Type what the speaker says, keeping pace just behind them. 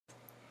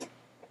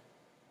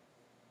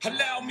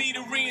Allow me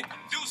to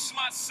reintroduce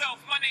myself.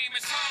 My name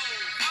is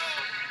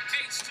Ho.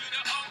 H to the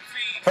O-V.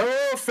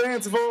 Hello,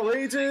 fans of all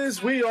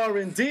ages. We are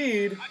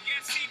indeed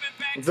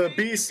the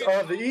Beasts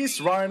of the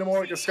East. Ryan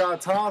Amorica, Scott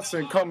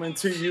Thompson coming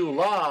to you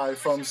live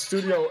from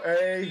Studio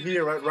A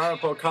here at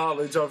Ramapo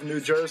College of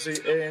New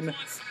Jersey in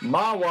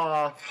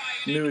Mahwah,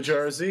 New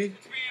Jersey.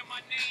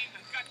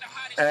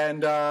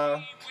 And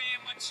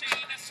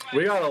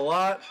we got a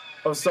lot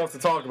of stuff to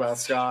talk about,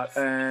 Scott,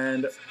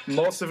 and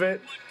most of it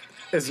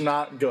is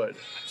not good.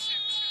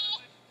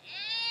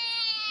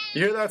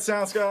 You hear that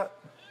sound, Scott?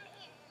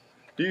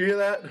 Do you hear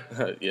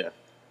that? Yeah.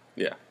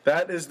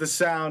 That is the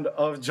sound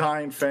of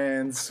Giant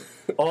fans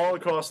all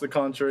across the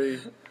country.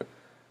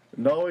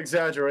 No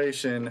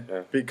exaggeration,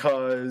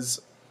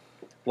 because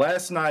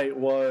last night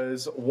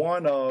was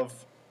one of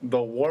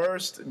the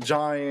worst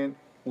Giant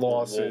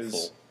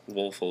losses.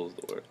 Woeful is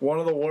the word. One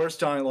of the worst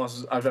Giant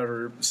losses I've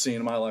ever seen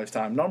in my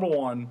lifetime. Number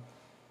one,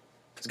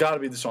 it's got to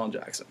be Deshaun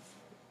Jackson.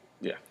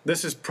 Yeah.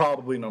 This is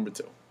probably number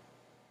two.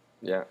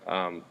 Yeah.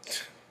 I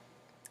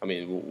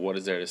mean, what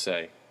is there to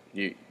say?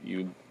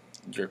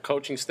 Your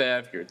coaching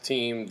staff, your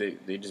team,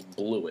 they just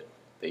blew it.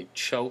 They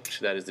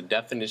choked. That is the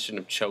definition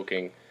of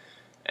choking,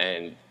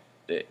 and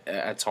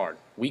that's hard.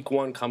 Week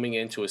one coming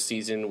into a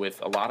season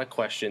with a lot of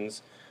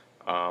questions.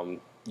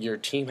 Your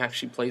team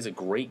actually plays a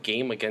great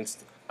game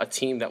against a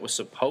team that was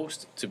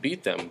supposed to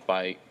beat them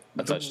by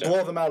a touchdown.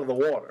 Blow them out of the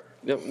water.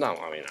 No,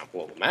 I mean, not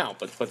blow them out,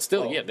 but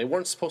still, yeah, they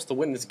weren't supposed to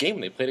win this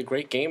game. They played a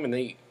great game, and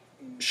they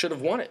should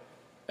have won it.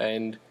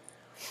 And,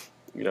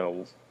 you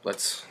know,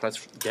 let's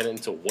get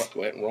into what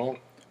went wrong.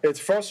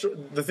 It's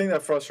the thing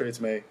that frustrates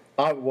me.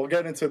 We'll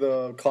get into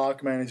the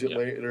clock management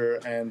later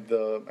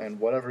and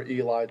whatever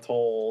Eli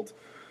told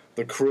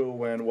the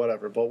crew and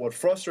whatever. But what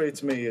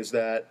frustrates me is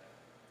that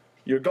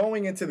you're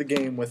going into the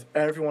game with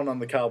everyone on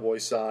the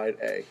Cowboys side.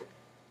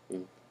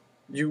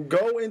 You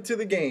go into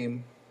the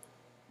game,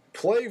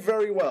 play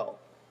very well.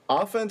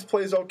 Offense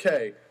plays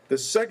okay. The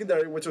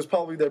secondary, which was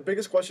probably their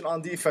biggest question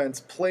on defense,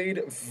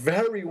 played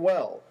very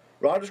well.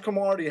 Rogers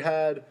Cromartie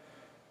had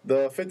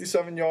the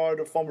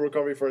 57-yard fumble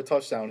recovery for a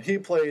touchdown. He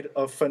played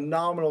a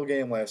phenomenal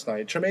game last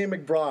night. Tremaine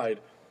McBride,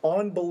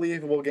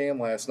 unbelievable game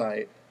last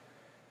night.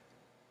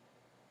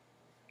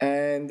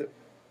 And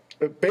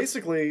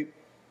basically,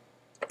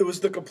 it was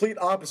the complete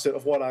opposite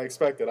of what I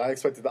expected. I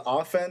expected the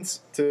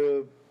offense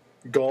to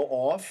go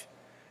off,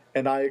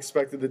 and I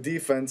expected the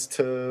defense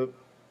to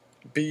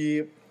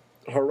be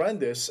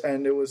horrendous,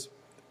 and it was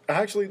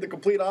actually the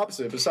complete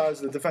opposite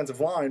besides the defensive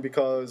line,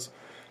 because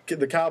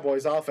the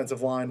Cowboys'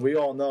 offensive line, we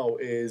all know,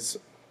 is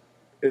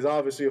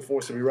obviously a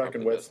force to be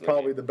reckoned with,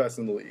 probably the best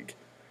in the league.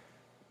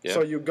 Yeah.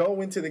 So you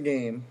go into the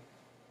game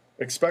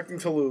expecting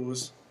to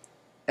lose,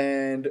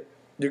 and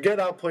you get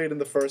outplayed in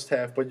the first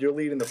half, but you're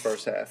leading the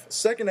first half.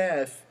 Second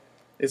half,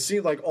 it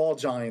seemed like all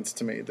Giants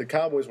to me. The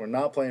Cowboys were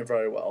not playing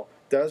very well.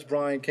 Dez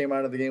Bryant came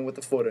out of the game with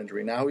a foot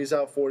injury. Now he's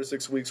out 4 to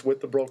 6 weeks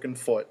with the broken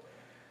foot.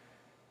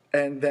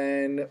 And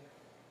then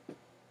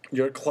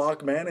your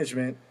clock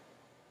management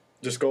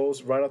just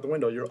goes right out the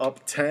window. You're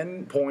up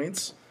 10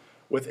 points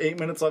with 8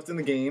 minutes left in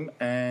the game,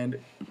 and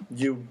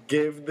you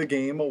give the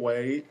game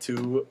away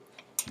to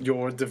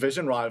your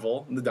division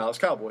rival, the Dallas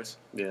Cowboys.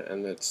 Yeah,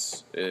 and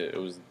it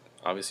was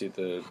obviously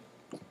the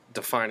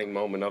defining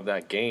moment of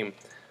that game.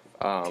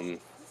 And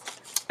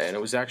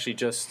it was actually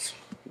just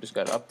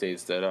got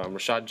updates that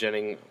Rashad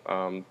Jennings,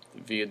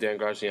 via Dan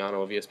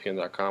Graziano of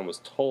ESPN.com, was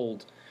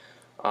told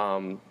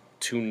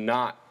to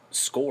not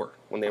score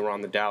when they were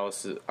on the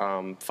Dallas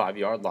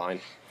 5-yard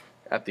line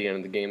at the end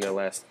of the game, their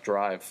last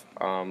drive.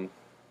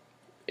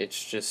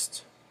 It's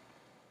just,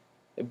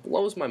 it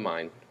blows my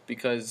mind,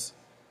 because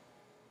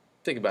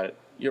think about it.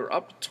 You're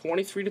up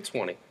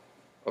 23-20,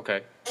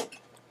 okay?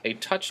 A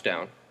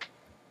touchdown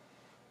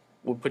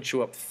would put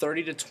you up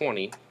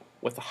 30-20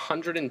 with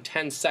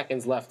 110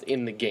 seconds left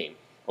in the game,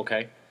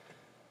 okay?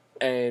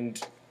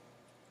 And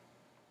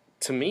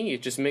to me,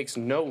 it just makes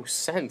no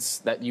sense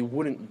that you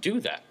wouldn't do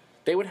that.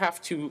 They would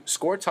have to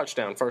score a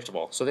touchdown, first of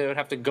all, so they would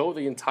have to go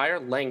the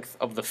entire length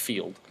of the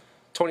field.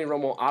 Tony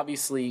Romo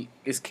obviously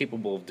is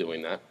capable of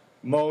doing that.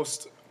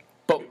 Most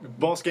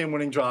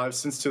game-winning drives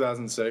since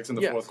 2006 in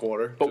the fourth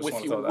quarter. But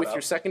with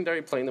your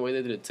secondary playing the way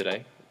they did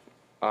today,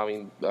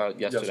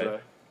 yesterday,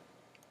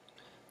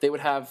 they would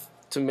have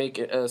to make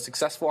a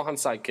successful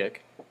onside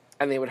kick,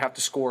 and they would have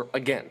to score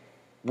again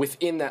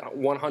within that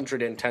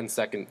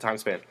 110-second time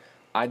span.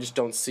 I just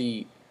don't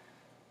see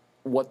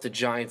what the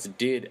Giants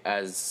did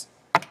as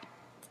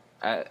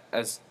I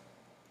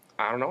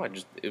don't know.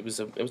 It was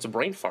a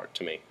brain fart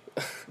to me.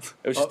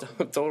 It was just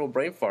a total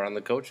brain fart on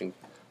the coaching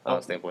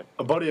standpoint.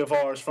 A buddy of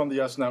ours from the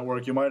Yes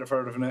Network, you might have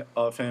heard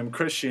of him,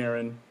 Chris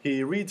Sheeran.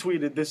 He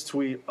retweeted this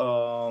tweet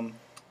a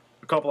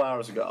couple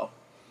hours ago.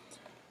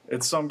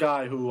 It's some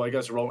guy who I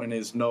guess wrote in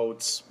his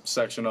notes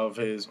section of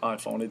his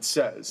iPhone. It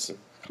says,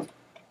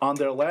 on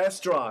their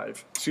last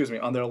drive, the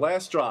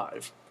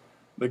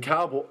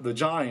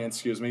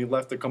Giants,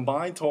 left a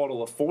combined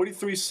total of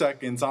 43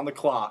 seconds on the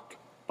clock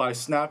by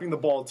snapping the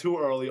ball too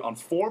early on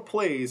 4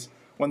 plays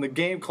when the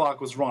game clock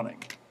was running.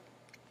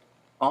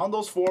 On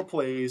those 4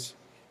 plays,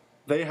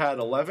 they had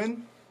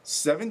 11,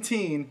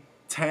 17,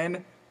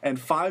 10, and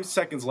 5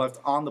 seconds left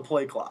on the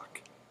play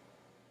clock.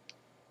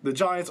 The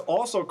Giants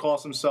also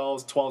cost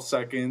themselves 12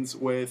 seconds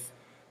with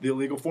the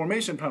illegal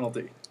formation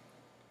penalty.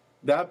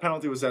 That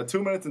penalty was at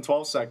 2 minutes and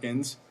 12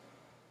 seconds,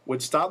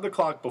 which stopped the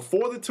clock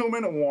before the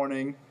 2-minute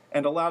warning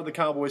and allowed the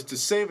Cowboys to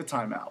save a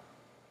timeout.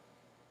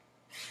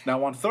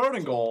 Now, on 3rd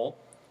and goal,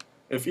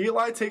 if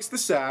Eli takes the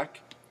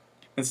sack,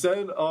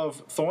 instead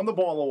of throwing the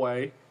ball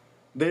away,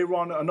 they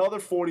run another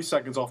 40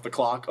 seconds off the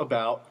clock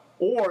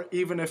or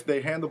even if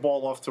they hand the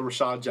ball off to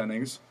Rashad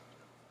Jennings,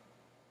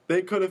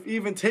 they could have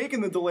even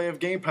taken the delay of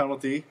game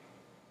penalty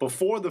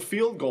before the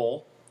field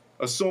goal,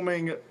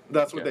 assuming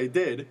that's what they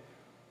did,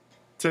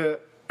 to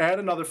add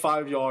another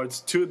 5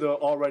 yards to the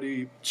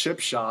already chip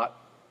shot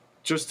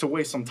just to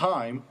waste some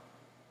time.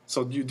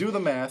 So you do the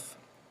math.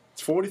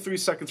 It's 43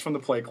 seconds from the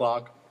play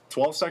clock,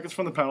 12 seconds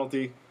from the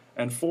penalty,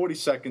 and 40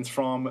 seconds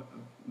from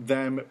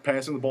them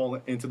passing the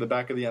ball into the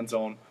back of the end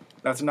zone.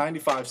 That's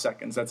 95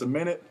 seconds. That's a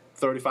minute,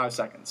 35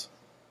 seconds.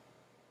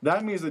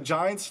 That means the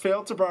Giants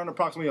failed to burn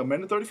approximately a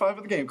minute 35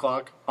 of the game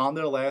clock on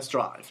their last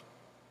drive.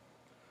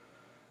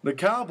 The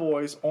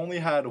Cowboys only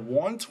had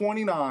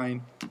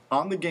 1:29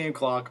 on the game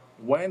clock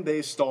when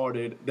they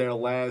started their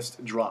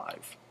last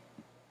drive.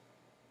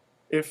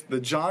 If the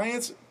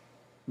Giants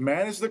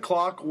manage the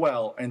clock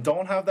well and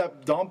don't have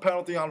that dumb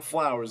penalty on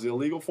Flowers, the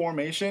illegal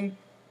formation,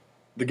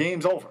 the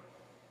game's over.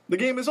 The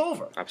game is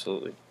over.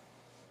 Absolutely.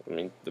 I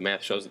mean, the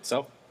math shows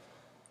itself.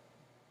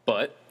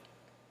 But,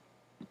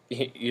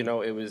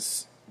 it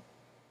was,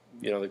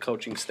 the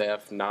coaching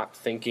staff not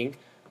thinking.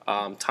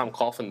 Tom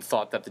Coughlin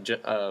thought that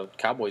the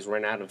Cowboys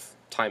ran out of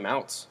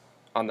timeouts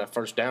on that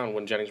first down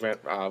when Jennings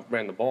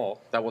ran the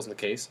ball. That wasn't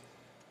the case.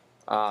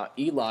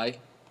 Eli,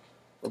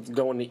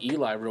 going to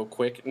Eli real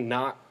quick,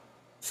 not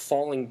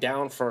falling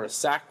down for a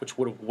sack, which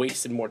would have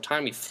wasted more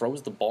time. He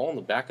throws the ball in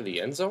the back of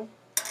the end zone.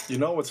 You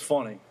know what's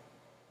funny?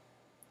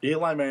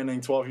 Eli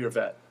Manning, 12-year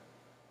vet.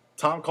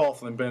 Tom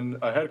Coughlin, been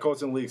a head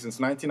coach in the league since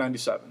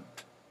 1997.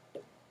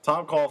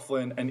 Tom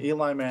Coughlin and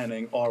Eli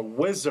Manning are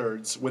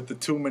wizards with the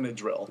 2-minute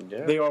drill.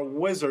 Yeah. They are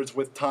wizards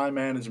with time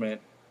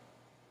management,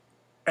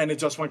 and it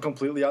just went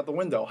completely out the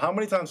window. How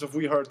many times have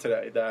we heard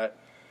today that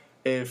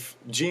if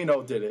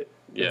Geno did it,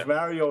 if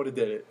Mariota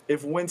did it,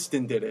 if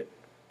Winston did it,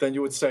 then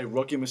you would say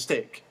rookie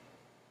mistake.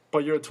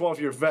 But you're a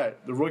 12-year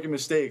vet. The rookie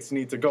mistakes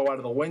need to go out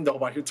of the window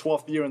by your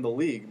 12th year in the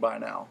league by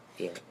now.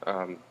 Yeah.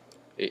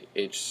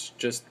 It's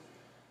just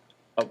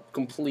a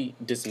complete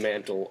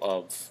dismantle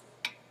of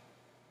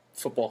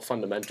football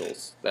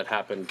fundamentals that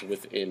happened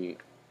within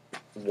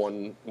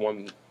one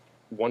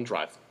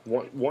drive,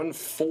 one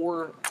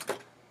four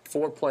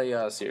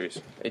play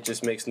series. It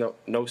just makes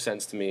no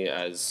sense to me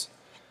as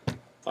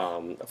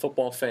a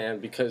football fan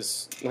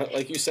because,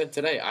 like you said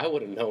today, I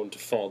would have known to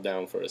fall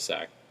down for a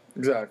sack.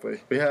 Exactly.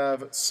 We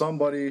have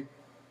somebody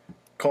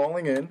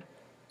calling in,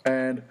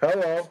 and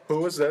hello,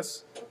 who is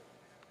this?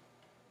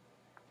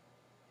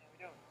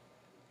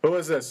 Who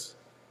is this?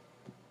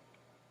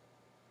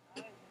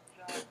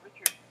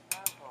 Richard.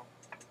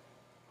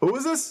 Who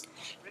is this?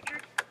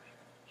 Richard?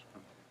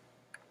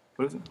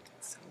 What is it?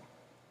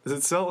 Is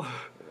it Cell?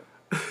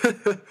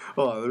 Hold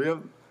on. Do we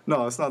have...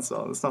 No, it's not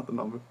Cell. It's not the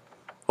number.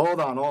 Hold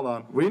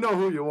on. We know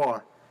who you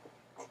are.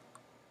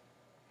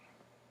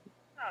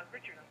 No,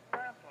 Richard. I'm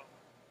Grandpa.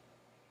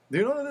 Do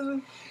you know what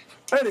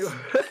this is?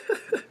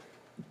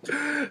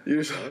 Anyway.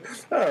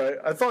 All right.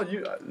 I thought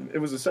it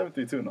was a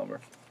 732 number.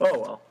 Oh,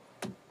 well.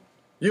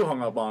 You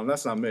hung up on him.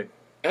 That's not me.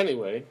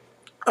 Anyway.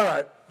 All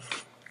right.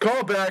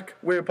 Call back.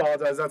 We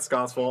apologize. That's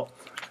Scott's fault.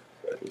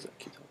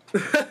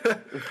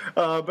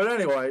 But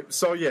anyway,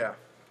 so yeah.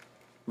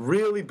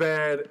 Really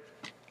bad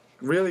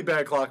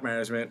clock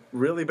management,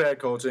 really bad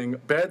coaching,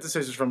 bad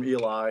decisions from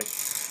Eli.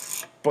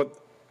 But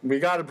we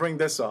got to bring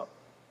this up.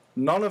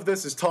 None of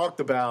this is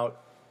talked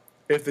about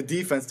if the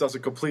defense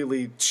doesn't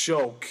completely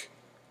choke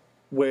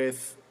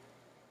with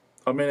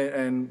a minute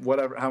and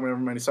however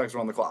many seconds were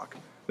on the clock.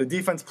 The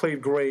defense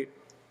played great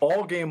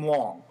all game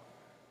long.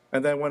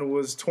 And then when it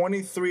was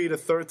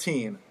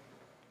 23-13,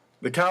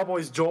 the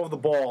Cowboys drove the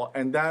ball,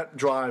 and that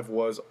drive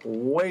was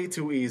way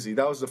too easy.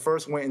 That was the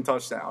first Winton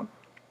touchdown.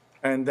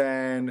 And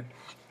then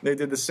they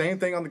did the same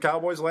thing on the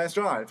Cowboys' last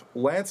drive.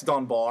 Lance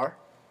Dunbar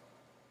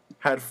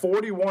had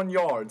 41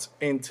 yards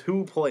in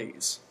 2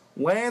 plays.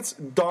 Lance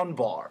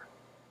Dunbar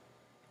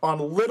on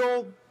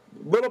little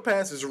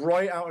passes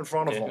right out in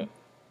front of him.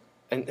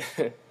 And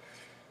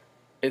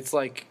it's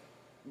like,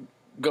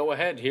 go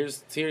ahead.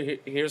 Here's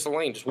the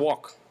lane. Just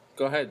walk.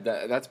 Go ahead.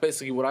 That's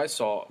basically what I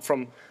saw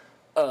from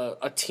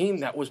a team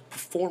that was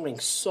performing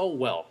so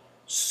well,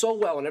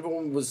 and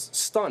everyone was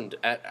stunned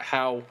at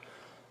how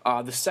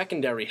the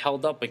secondary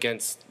held up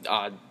against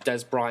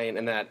Des Bryant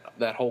and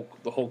the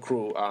whole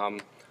crew,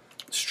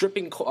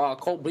 stripping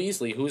Cole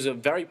Beasley, who's a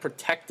very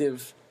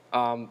protective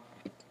wide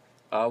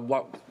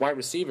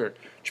receiver.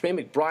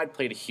 Jermaine McBride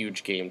played a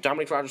huge game.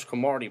 Dominic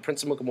Rodgers-Cromartie,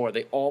 Prince Amukamara,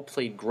 they all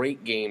played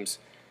great games.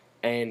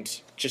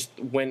 And just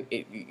when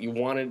you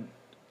wanted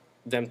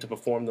them to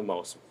perform the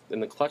most,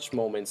 in the clutch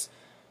moments,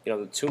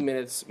 the 2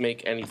 minutes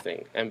make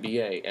anything.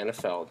 NBA,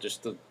 NFL,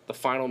 just the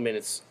final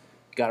minutes,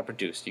 you got to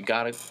produce. You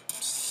got to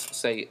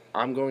say,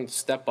 I'm going to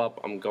step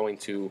up, I'm going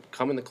to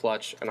come in the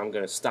clutch, and I'm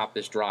going to stop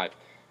this drive.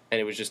 And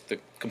it was just the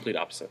complete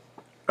opposite.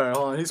 All right,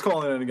 hold on. He's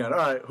calling in again. All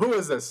right, who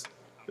is this?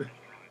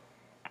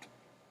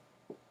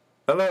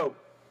 Hello.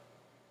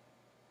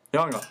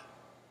 Young up.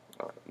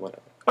 All right,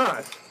 whatever. All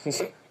right.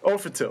 0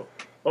 for 2.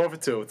 0 for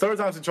 2. Third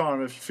time's the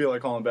charm if you feel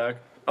like calling back.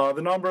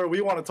 The number,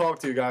 we want to talk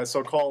to you guys,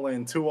 so call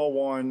in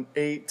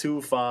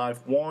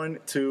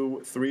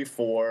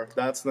 201-825-1234.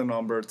 That's the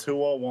number,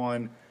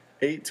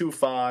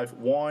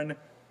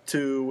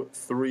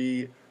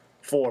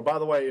 201-825-1234. By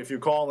the way, if you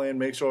call in,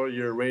 make sure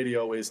your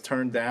radio is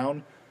turned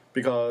down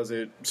because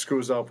it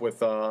screws up with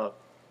the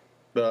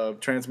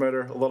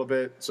transmitter a little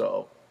bit.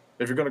 So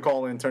if you're going to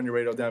call in, turn your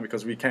radio down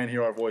because we can't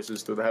hear our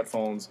voices through the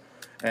headphones,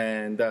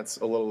 and that's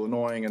a little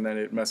annoying, and then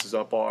it messes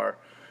up our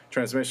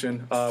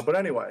transmission. But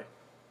anyway,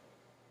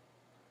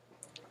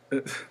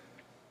 I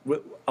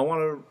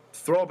want to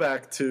throw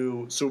back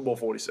to Super Bowl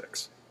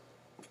 46.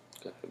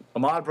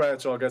 Ahmad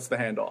Bradshaw gets the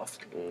handoff.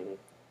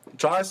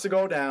 Tries to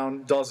go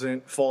down,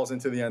 doesn't, falls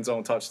into the end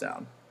zone,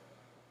 touchdown.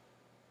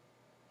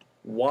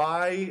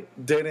 Why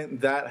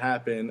didn't that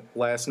happen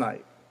last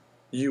night?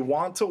 You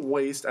want to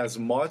waste as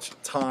much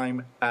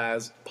time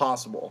as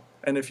possible.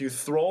 And if you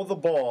throw the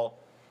ball,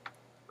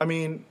 I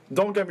mean,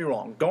 don't get me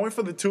wrong. Going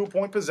for the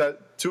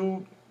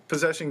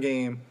two-possession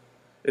game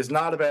is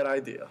not a bad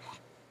idea.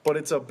 But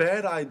it's a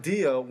bad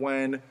idea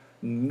when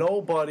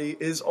nobody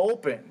is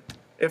open.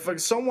 If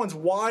someone's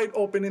wide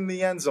open in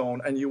the end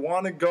zone and you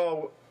want to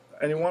go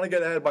and you want to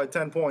get ahead by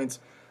 10 points,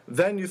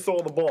 then you throw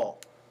the ball.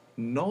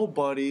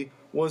 Nobody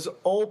was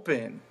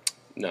open.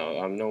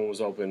 No, no one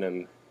was open.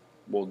 And,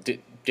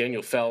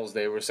 Daniel Fells,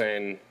 they were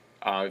saying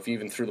if he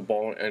even threw the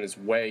ball in his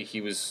way,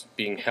 he was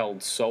being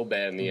held so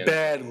bad in the end.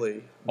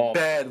 Badly.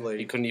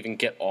 He couldn't even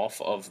get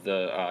off of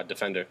the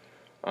defender.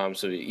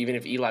 So even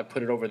if Eli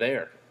put it over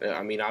there,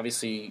 I mean,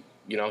 obviously,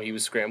 he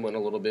was scrambling a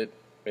little bit.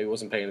 Maybe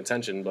wasn't paying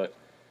attention, but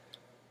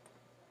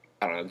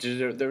I don't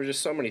know. There were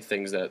just so many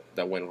things that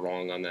went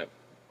wrong on that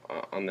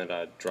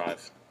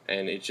drive,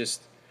 and it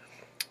just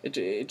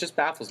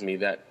baffles me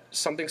that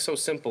something so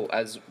simple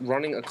as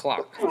running a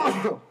clock,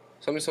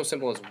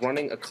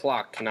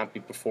 cannot be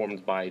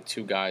performed by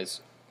two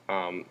guys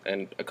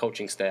and a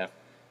coaching staff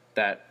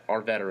that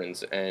are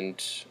veterans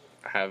and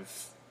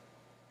have,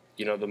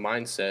 the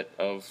mindset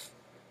of,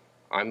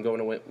 I'm going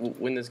to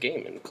win this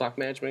game. And clock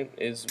management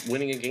is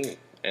winning a game.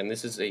 And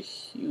this is a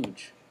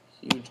huge,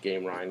 huge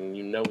game, Ryan, and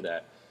you know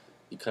that.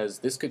 Because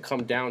this could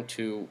come down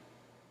to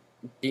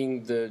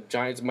being the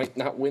Giants might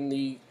not win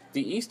the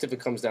East if it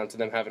comes down to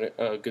them having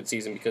a good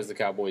season because the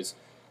Cowboys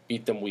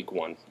beat them week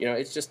 1.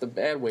 It's just a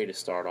bad way to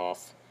start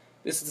off.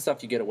 This is the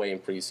stuff you get away in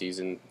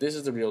preseason. This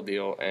is the real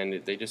deal,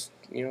 and they just,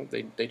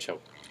 they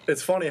choke.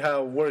 It's funny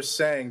how we're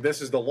saying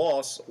this is the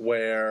loss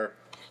where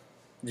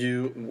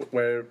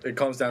it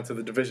comes down to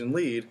the division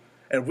lead,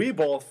 and we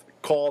both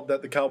called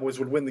that the Cowboys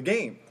would win the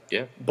game.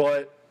 Yeah.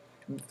 But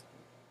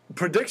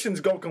predictions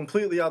go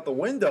completely out the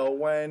window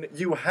when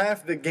you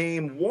have the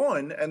game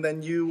won, and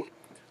then you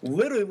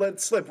literally let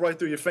it slip right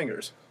through your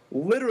fingers.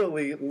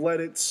 Literally let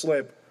it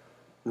slip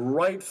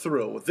right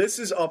through. This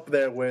is up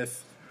there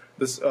with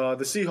the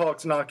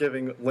Seahawks not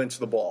giving Lynch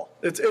the ball.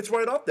 It's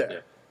right up there. Yeah.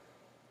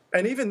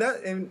 And even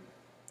that, and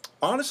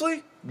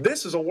honestly,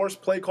 this is a worse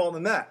play call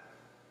than that.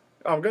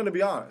 I'm going to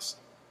be honest,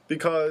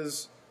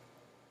 because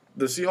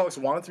the Seahawks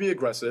wanted to be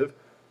aggressive.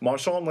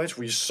 Marshawn Lynch,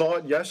 we saw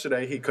it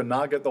yesterday. He could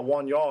not get the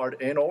 1 yard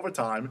in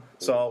overtime.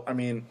 So, I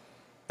mean,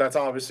 that's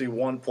obviously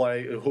one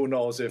play. Who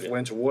knows if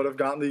Lynch would have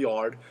gotten the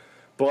yard.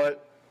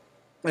 But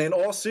in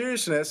all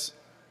seriousness,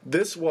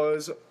 this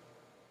was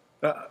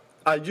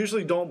I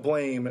usually don't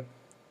blame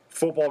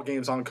football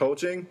games on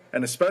coaching,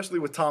 and especially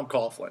with Tom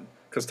Coughlin,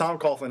 because Tom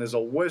Coughlin is a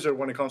wizard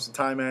when it comes to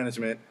time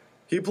management.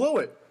 He blew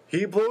it.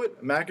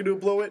 McAdoo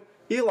blew it.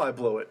 Eli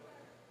blew it.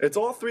 It's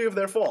all three of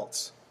their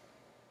faults.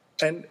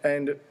 And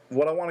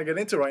what I want to get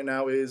into right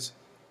now is,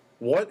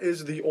 what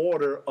is the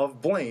order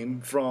of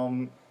blame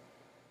from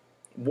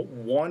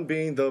 1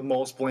 being the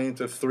most blamed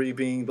to 3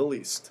 being the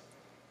least?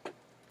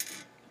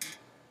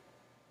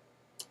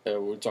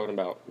 You're talking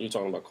about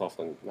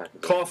Coughlin,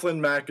 McAdoo.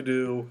 Coughlin,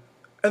 McAdoo,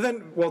 and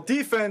then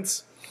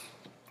defense.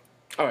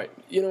 All right,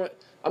 you know what?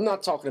 I'm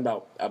not talking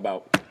about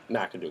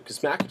McAdoo, because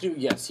McAdoo,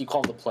 yes, he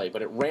called the play,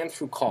 but it ran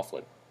through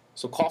Coughlin.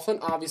 So Coughlin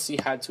obviously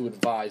had to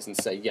advise and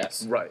say,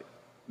 yes, right,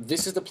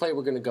 this is the play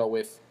we're going to go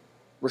with.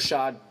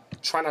 Rashad,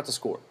 try not to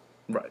score.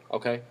 Right.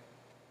 Okay?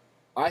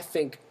 I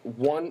think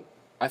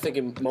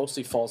it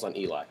mostly falls on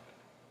Eli.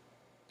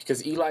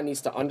 Because Eli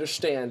needs to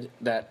understand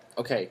that,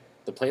 okay,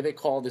 the play they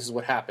called, this is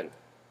what happened.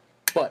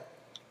 But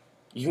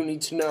you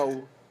need to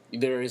know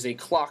there is a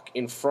clock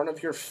in front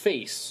of your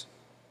face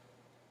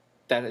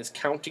that is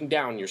counting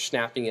down. You're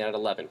snapping it at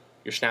 11.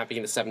 You're snapping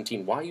it at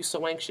 17. Why are you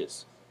so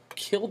anxious?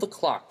 Kill the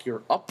clock.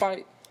 You're up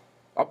by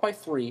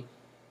 3.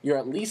 You're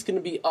at least going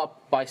to be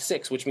up by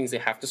 6, which means they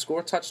have to score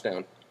a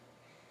touchdown.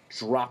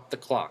 Drop the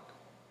clock.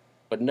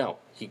 But no,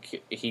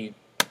 he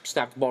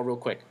snap the ball real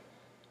quick.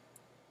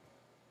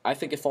 I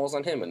think it falls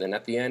on him, and then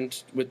at the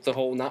end with the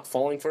whole not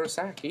falling for a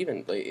sack,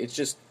 even it's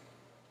just.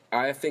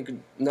 I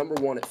think number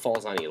one, it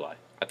falls on Eli.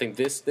 I think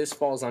this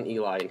falls on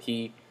Eli, and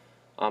he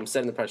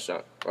said in the press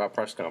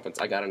conference,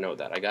 I got to know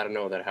that. I got to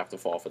know that I have to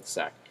fall for the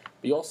sack.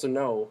 But you also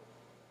know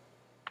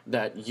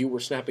that you were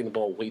snapping the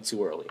ball way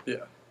too early.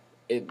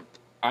 Yeah.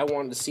 I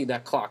wanted to see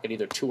that clock at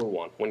either 2 or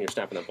 1 when you're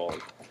snapping the ball.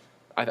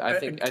 I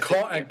think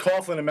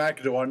Coughlin and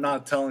McAdoo are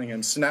not telling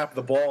him snap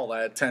the ball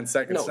at 10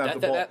 seconds. No, snap the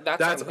ball.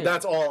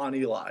 That's all on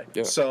Eli.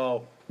 Yeah.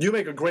 So you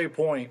make a great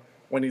point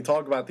when you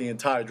talk about the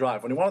entire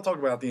drive. When you want to talk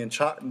about the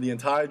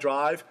entire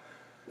drive,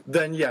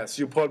 then yes,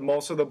 you put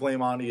most of the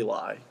blame on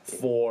Eli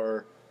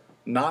for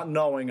not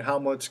knowing how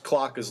much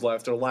clock is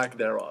left or lack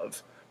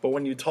thereof. But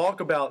when you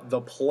talk about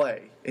the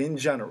play in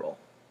general,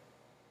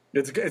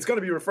 it's going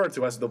to be referred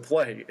to as the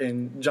play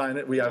in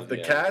Giant. We have the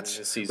catch,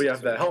 we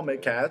have the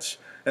helmet catch,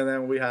 and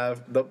then we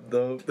have the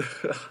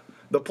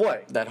the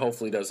play. That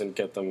hopefully doesn't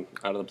get them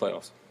out of the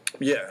playoffs.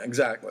 Yeah,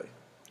 exactly.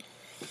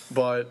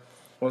 But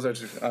what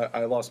was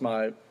I lost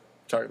my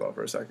track of thought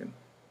for a second.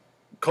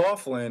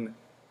 Coughlin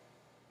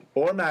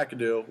or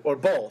McAdoo or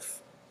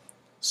both,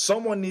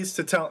 someone needs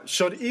to tell.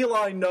 Should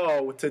Eli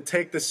know to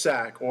take the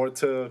sack or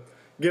to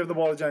give the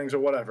ball to Jennings or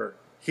whatever?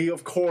 He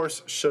of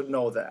course should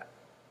know that.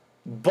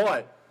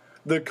 But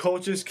the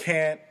coaches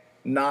can't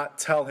not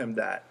tell him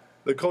that.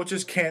 The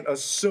coaches can't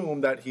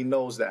assume that he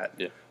knows that.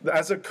 Yeah.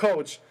 As a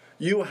coach,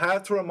 you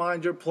have to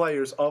remind your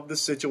players of the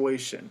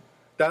situation.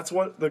 That's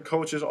what the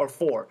coaches are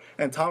for.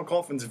 And Tom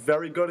Coughlin's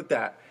very good at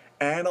that,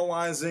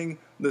 analyzing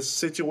the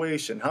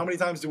situation. How many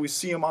times do we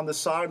see him on the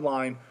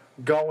sideline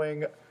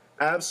going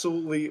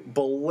absolutely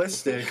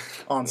ballistic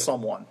on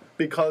someone?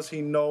 Because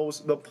he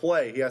knows the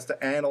play. He has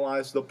to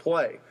analyze the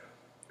play.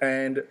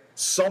 And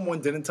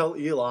someone didn't tell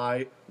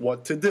Eli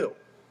what to do.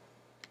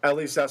 At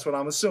least that's what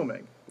I'm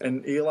assuming.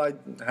 And Eli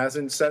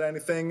hasn't said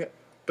anything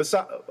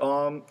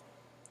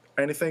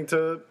anything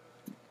to,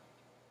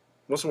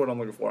 what's the word I'm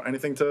looking for?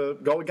 Anything to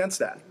go against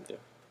that. Yeah.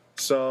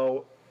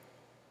 So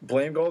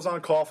blame goes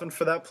on Coughlin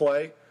for that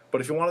play.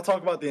 But if you want to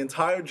talk about the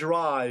entire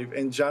drive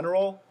in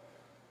general,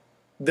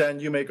 then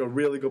you make a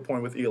really good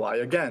point with Eli.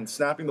 Again,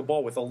 snapping the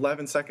ball with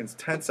 11 seconds,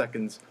 10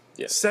 seconds,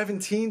 Yeah.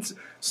 17,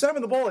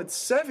 snapping the ball at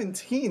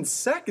 17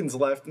 seconds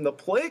left in the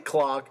play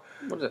clock.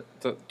 What is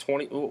it? The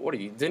 20? What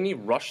didn't he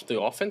rush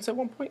the offense at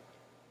one point?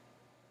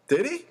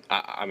 Did he?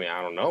 I mean,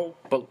 I don't know.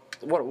 But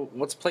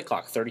what's play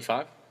clock?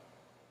 35?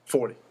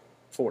 40.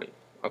 40.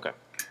 Okay.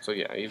 So,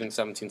 yeah, even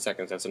 17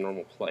 seconds, that's a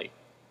normal play.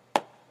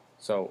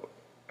 So,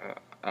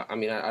 I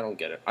mean, I don't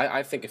get it.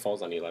 I think it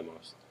falls on Eli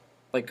most.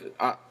 Like,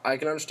 I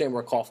can understand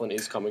where Coughlin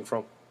is coming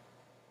from.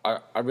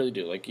 I really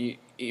do. Like,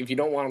 if you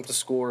don't want him to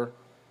score,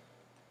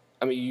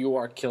 I mean, you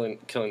are killing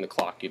the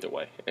clock either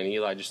way. And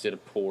Eli just did a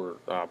poor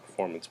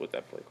performance with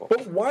that play call.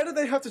 But why do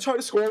they have to try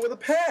to score with a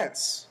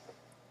pass?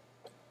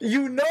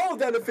 You know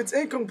that if it's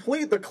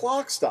incomplete, the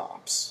clock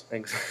stops.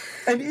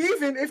 And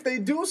even if they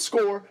do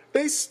score,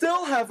 they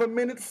still have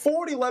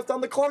 1:40 left on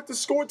the clock to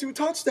score 2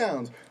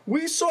 touchdowns.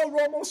 We saw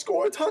Romo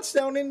score a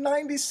touchdown in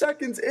 90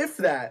 seconds, if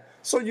that.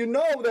 So you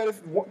know that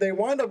if they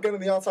wind up getting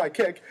the outside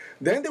kick,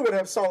 then they would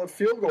have solid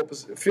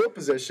field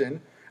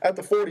position at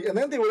the 40, and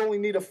then they would only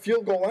need a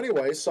field goal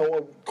anyway. So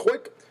a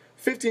quick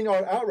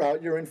 15-yard out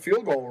route, you're in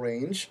field goal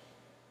range.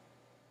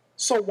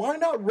 So why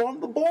not run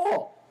the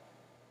ball?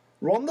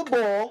 Run the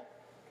ball.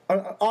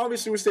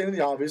 Obviously, we're stating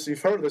the obvious.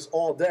 You've heard of this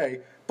all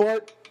day.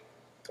 But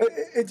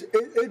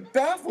it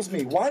baffles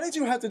me. Why did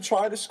you have to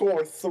try to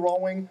score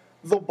throwing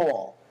the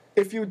ball?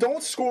 If you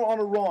don't score on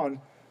a run,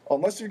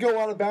 unless you go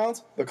out of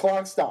bounds, the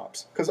clock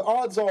stops. Because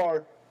odds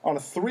are, on a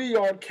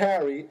 3-yard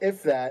carry,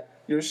 if that,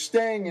 you're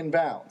staying in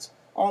bounds.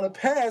 On a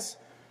pass,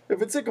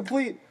 if it's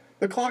incomplete,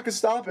 the clock is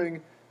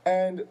stopping,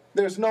 and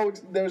there's no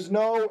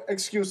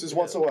excuses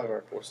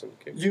whatsoever.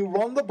 You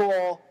run the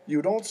ball,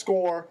 you don't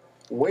score,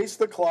 waste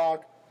the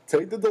clock,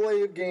 take the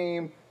delay of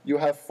game. They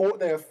have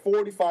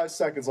 45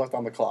 seconds left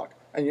on the clock.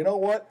 And you know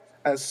what?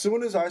 As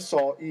soon as I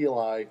saw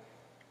Eli,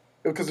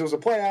 because it was a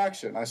play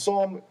action, I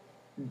saw him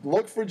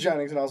look for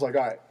Jennings, and I was like,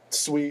 all right,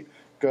 sweet,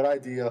 good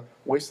idea,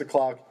 waste the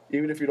clock,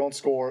 even if you don't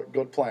score,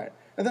 good plan.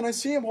 And then I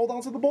see him hold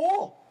on to the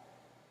ball.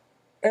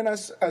 And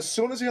as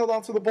soon as he held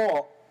on to the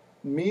ball,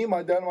 me,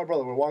 my dad, and my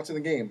brother were watching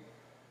the game.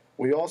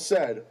 We all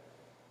said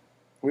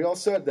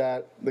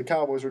that the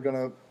Cowboys were going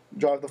to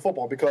drive the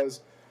football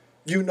because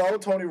you know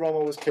Tony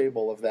Romo was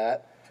capable of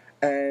that,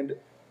 and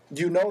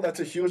you know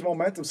that's a huge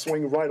momentum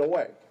swing right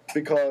away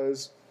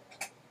because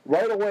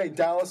right away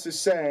Dallas is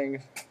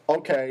saying,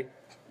 okay,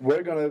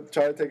 we're going to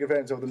try to take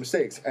advantage of the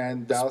mistakes,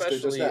 and Dallas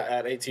did just that.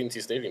 Especially at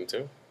AT&T Stadium,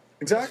 too.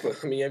 Exactly.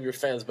 I mean, you have your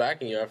fans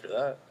backing you after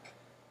that.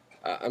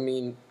 I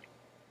mean,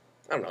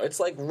 I don't know. It's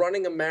like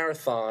running a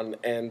marathon,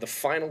 and the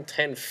final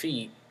 10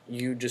 feet,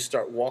 you just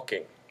start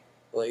walking.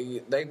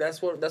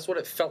 That's what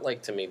it felt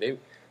like to me. They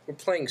were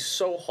playing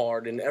so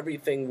hard, and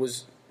everything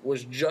was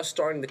just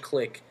starting to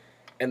click,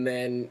 and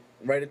then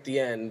right at the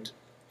end,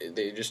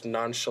 they just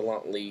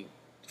nonchalantly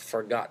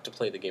forgot to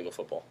play the game of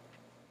football.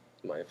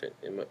 In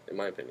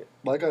my opinion.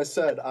 Like I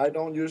said, I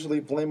don't usually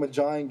blame a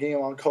Giant game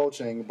on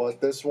coaching, but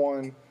this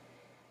one,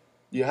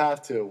 you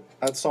have to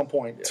at some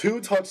point. Yeah.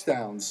 2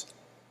 touchdowns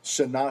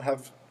should not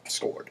have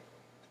scored.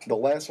 The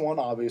last one,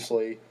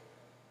 obviously,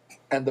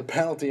 and the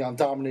penalty on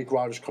Dominique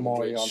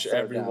Rodgers-Kamari on Which third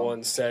everyone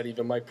down. said,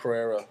 even Mike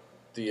Pereira,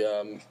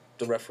 the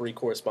referee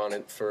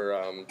correspondent for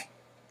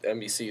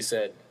NBC,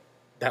 said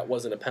that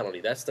wasn't a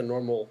penalty. That's the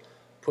normal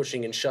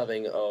pushing and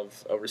shoving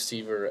of a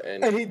receiver.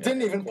 And And he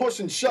didn't even push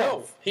and shove.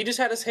 No, he just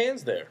had his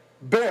hands there.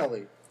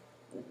 Barely.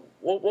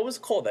 What was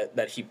it called?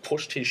 That he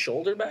pushed his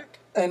shoulder back?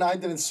 And I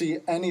didn't see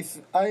any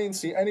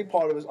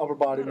part of his upper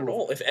body Not at move.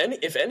 all.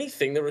 If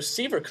anything, the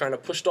receiver kind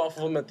of pushed off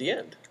of him at the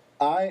end.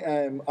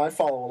 I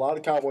follow a lot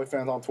of Cowboy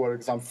fans on Twitter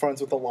because I'm friends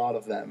with a lot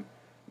of them.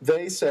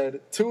 They said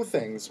 2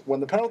 things.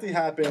 When the penalty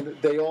happened,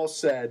 they all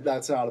said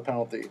that's not a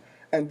penalty.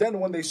 And then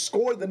when they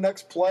scored the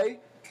next play,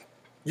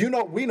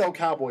 we know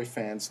Cowboy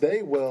fans.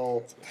 They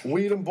will,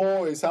 we them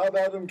boys, how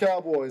about them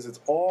Cowboys? It's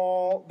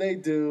all they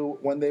do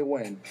when they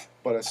win.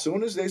 But as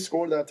soon as they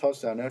scored that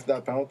touchdown after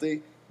that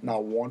penalty,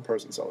 not one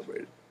person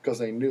celebrated because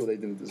they knew they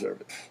didn't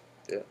deserve it.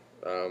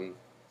 Yeah.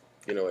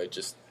 It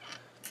just,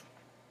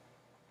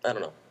 I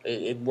don't know.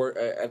 It worked.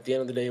 At the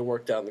end of the day, it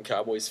worked out in the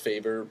Cowboys'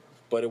 favor,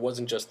 but it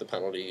wasn't just the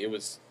penalty.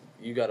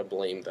 You got to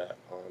blame that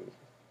on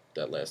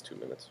that last 2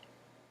 minutes.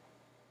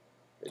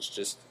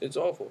 It's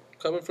awful.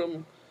 Coming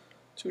from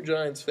 2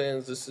 Giants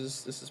fans, this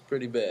is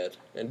pretty bad.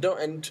 And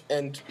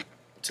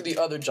to the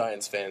other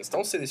Giants fans,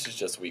 don't say this is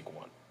just week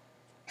 1.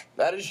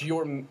 That is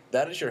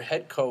your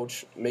head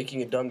coach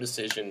making a dumb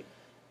decision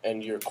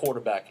and your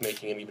quarterback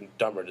making an even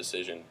dumber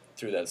decision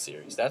through that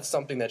series. That's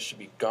something that should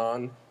be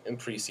gone in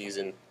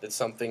preseason. That's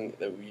something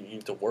that we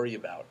need to worry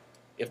about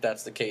if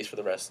that's the case for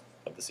the rest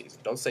of the season.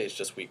 Don't say it's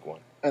just week 1.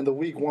 And the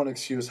week 1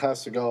 excuse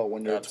has to go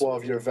when you're Absolutely.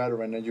 a 12-year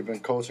veteran and you've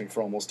been coaching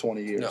for almost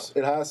 20 years.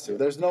 No. It has to.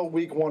 There's no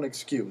week 1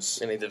 excuse.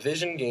 In a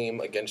division game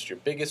against your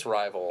biggest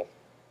rival,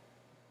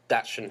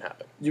 that shouldn't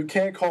happen. You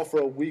can't call for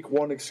a week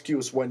 1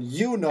 excuse when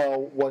you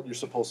know what you're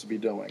supposed to be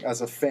doing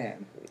as a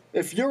fan.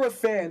 If you're a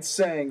fan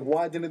saying,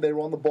 why didn't they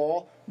run the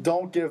ball,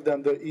 don't give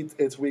them the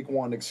it's week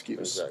 1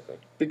 excuse. Exactly.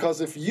 Because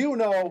if you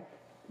know,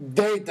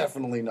 they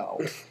definitely know.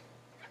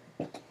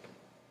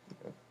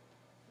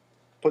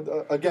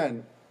 But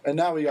again, and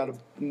now we got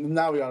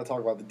to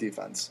talk about the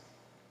defense.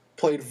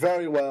 Played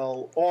very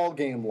well all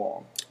game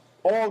long.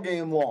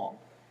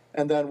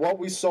 And then what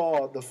we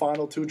saw the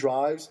final 2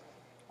 drives,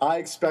 I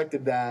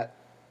expected that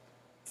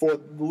for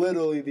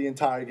literally the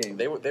entire game.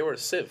 They were a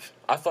sieve.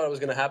 I thought it was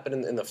going to happen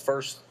in the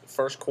first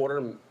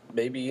quarter,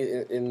 maybe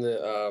in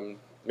the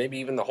maybe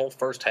even the whole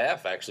first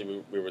half.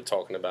 Actually, we were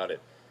talking about it,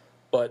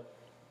 but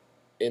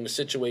in a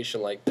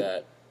situation like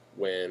that,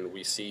 when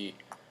we see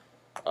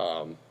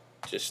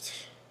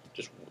just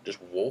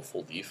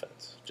woeful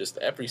defense, just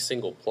every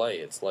single play,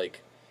 it's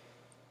like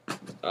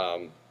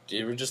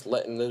you were just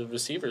letting the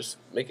receivers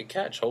make a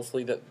catch.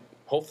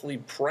 Hopefully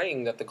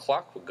praying that the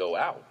clock would go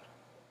out.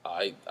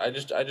 I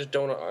just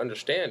don't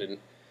understand. And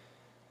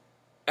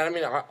I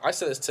mean, I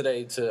said this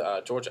today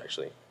to George,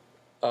 actually.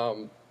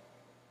 You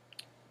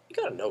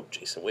got to know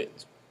Jason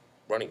Witten's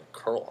running a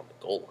curl on the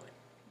goal line.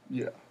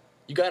 Yeah.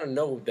 You got to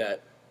know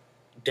that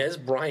Des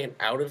Bryant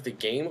out of the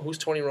game, who's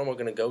Tony Romo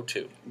going to go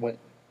to? When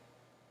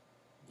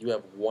You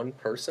have one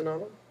person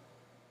on him?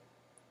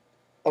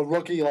 a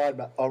rookie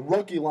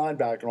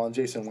linebacker on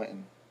Jason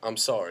Witten. I'm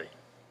sorry,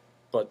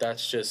 but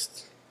that's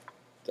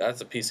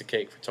a piece of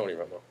cake for Tony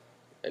Romo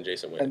and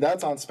Jason Witten. And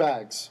that's on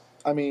Spags.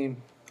 I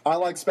mean, I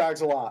like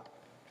Spags a lot.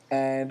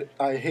 And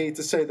I hate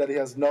to say that he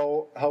has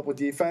no help with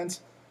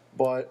defense,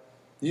 but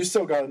you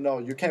still got to know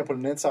you can't put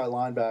an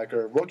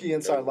rookie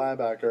inside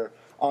linebacker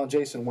on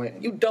Jason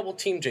Witten. You double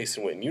team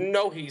Jason Witten. You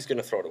know he's going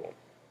to throw to him.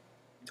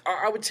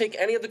 I would take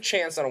any other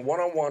chance on a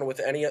one-on-one with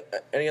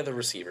any other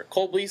receiver.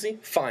 Cole Beasley,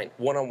 fine,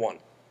 one-on-one.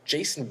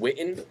 Jason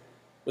Witten,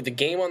 with the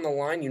game on the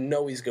line, you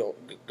know he's going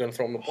to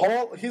throw him the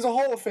ball. He's a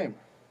Hall of Famer.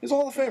 He's a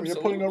Hall of Famer. You're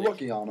putting a Absolutely.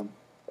 rookie on him.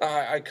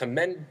 I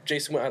commend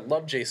Jason Witten. I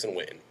love Jason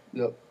Witten.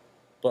 Yep.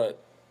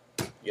 But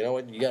you know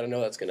what? You got to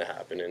know that's going to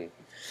happen. And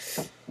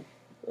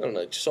I don't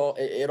know.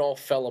 It all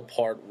fell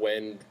apart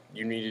when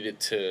you needed it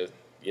to,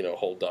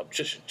 hold up.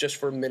 Just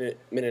for a minute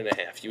and a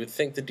half. You would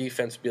think the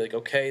defense would be like,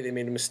 okay, they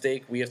made a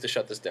mistake. We have to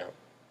shut this down.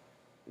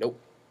 Nope.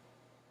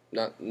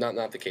 Not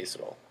the case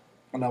at all.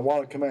 And I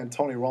want to commend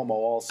Tony Romo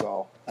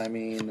also. I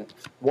mean,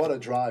 what a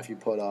drive he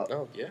put up.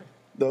 Oh, yeah.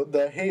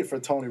 The hate for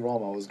Tony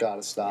Romo has got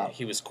to stop.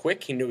 He was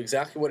quick. He knew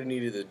exactly what he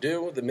needed to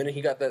do. The minute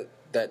he got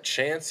that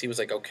chance, he was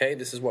like, okay,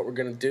 this is what we're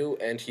going to do.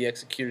 And he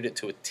executed it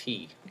to a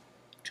T.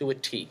 To a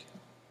T.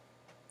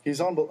 He's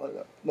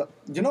unbelievable.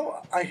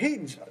 I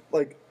hate,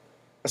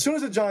 as soon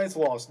as the Giants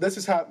lost, this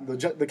has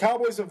happened. The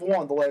Cowboys have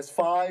won the last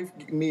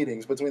 5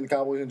 meetings between the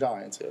Cowboys and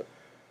Giants. Yeah.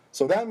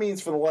 So that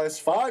means for the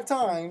last 5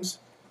 times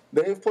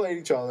they've played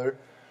each other,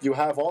 you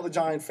have all the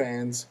Giant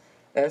fans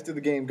after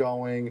the game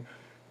going,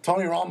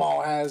 Tony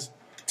Romo has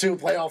 2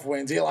 playoff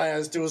wins. Eli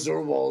has 2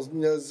 Super Bowls,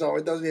 so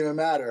it doesn't even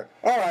matter.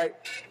 All right,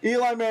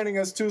 Eli Manning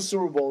has 2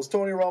 Super Bowls.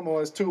 Tony Romo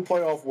has 2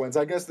 playoff wins.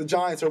 I guess the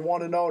Giants are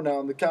 1-0 now,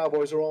 and the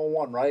Cowboys are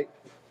 0-1, right?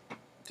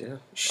 Yeah.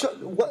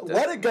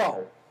 Let it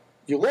go.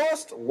 You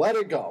lost, let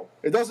it go.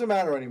 It doesn't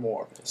matter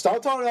anymore.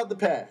 Stop talking about the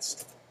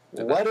past.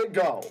 Let it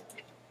go.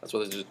 That's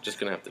what they're just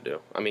going to have to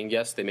do. I mean,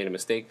 yes, they made a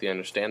mistake. They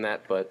understand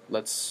that. But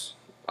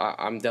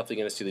I'm definitely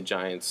going to see the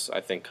Giants, I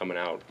think, coming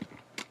out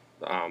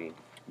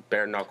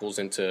bare knuckles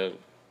into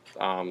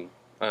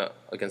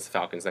against the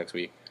Falcons next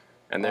week.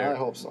 And I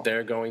hope so.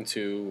 They're going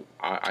to,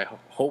 I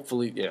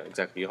hopefully, yeah,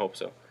 exactly, you hope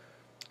so.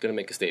 Going to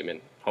make a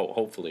statement,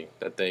 hopefully,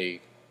 that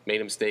they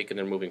made a mistake and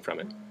they're moving from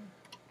it.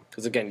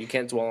 Because, again, you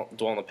can't dwell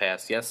on the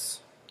past. Yes,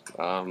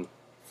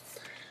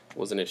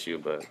 was an issue,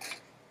 but,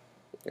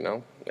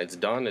 it's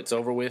done. It's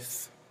over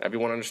with.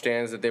 Everyone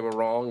understands that they were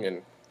wrong,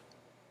 and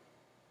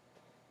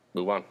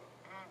move on.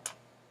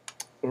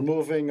 We're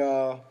moving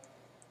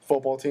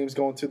football teams,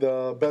 going to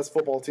the best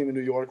football team in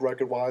New York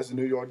record-wise, the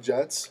New York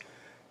Jets.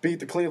 Beat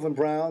the Cleveland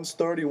Browns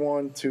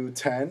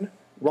 31-10.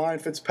 Ryan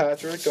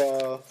Fitzpatrick,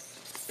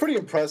 pretty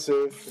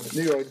impressive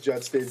New York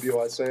Jets debut,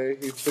 I'd say.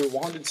 He threw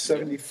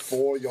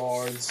 174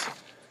 yards,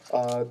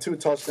 2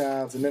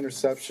 touchdowns, an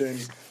interception.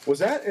 Was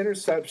that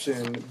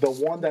interception the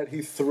one that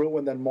he threw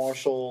and then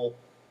Marshall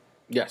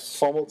Yes.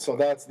 fumbled? So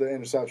that's the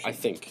interception. I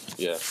think,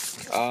 yeah.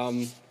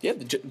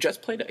 The Jets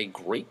played a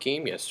great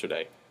game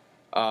yesterday.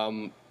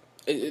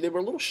 They were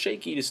a little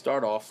shaky to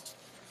start off,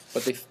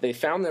 but they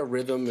found their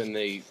rhythm and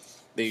they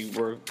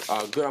were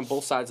good on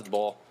both sides of the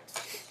ball.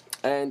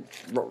 And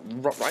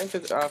Ryan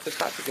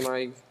Fitzpatrick, in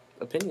my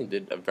opinion,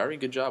 did a very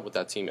good job with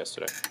that team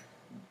yesterday.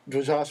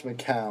 Josh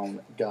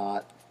McCown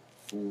got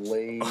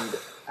laid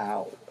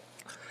out.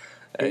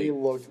 Hey. He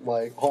looked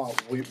like... Hold on.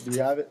 We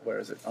have it? Where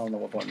is it? I don't know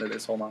what button it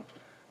is. Hold on.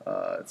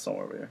 It's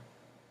somewhere over here.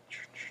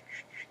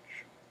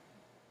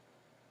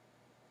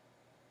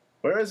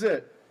 Where is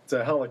it? It's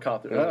a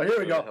helicopter. Oh, here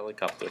we go.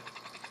 Helicopter.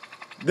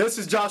 This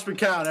is Josh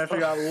McCown after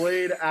he got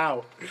laid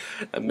out.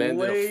 A man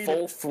did a Laid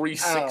full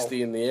 360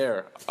 out. in the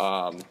air.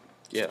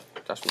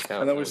 Josh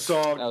McCown. And then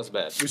that was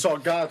bad. We saw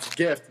God's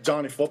gift,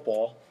 Johnny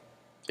Football.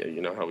 Yeah,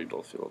 you know how we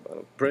both feel about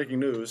him. Breaking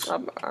news.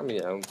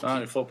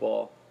 Johnny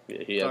Football.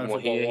 Yeah, he had Johnny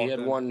one. Football He walked had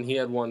in. one. He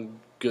had one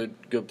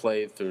good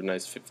play through a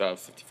nice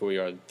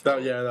 54-yard. That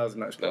was a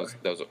nice play.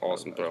 That was an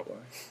awesome throw. Nice play.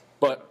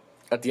 But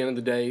at the end of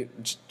the day,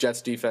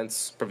 Jets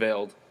defense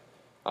prevailed.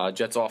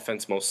 Jets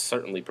offense most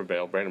certainly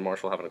prevailed. Brandon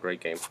Marshall having a great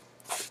game.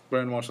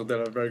 Brandon Marshall did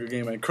a very good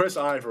game. And Chris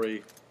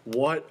Ivory,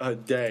 what a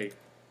day.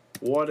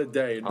 What a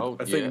day. Oh,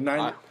 I think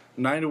yeah.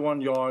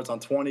 91 yards on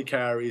 20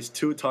 carries,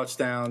 2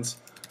 touchdowns.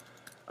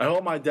 I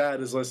hope my dad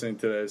is listening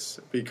to this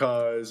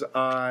because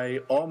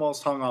I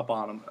almost hung up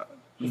on him.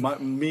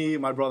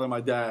 My brother,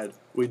 my dad,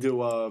 we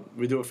do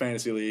a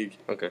fantasy league.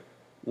 Okay.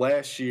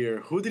 Last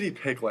year, who did he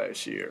pick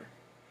last year?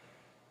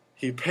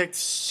 He picked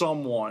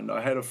someone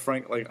ahead of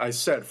Frank. Like I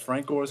said,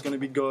 Frank Gore is going to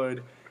be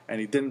good, and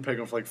he didn't pick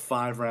him for like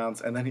 5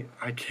 rounds. And then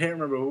I can't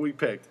remember who he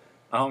picked.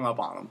 I hung up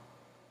on him.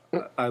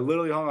 I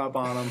literally hung up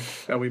on him,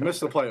 and we missed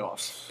the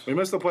playoffs. We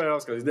missed the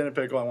playoffs because he didn't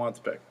pick who I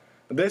wanted to pick.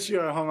 And this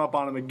year, I hung up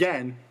on him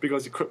again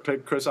because he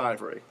picked Chris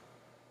Ivory.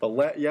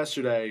 But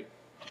yesterday,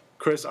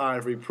 Chris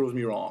Ivory proved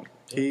me wrong.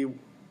 He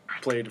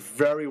played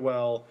very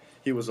well.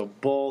 He was a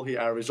bull. He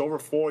averaged over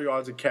 4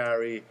 yards a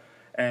carry.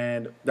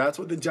 And that's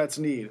what the Jets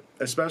need,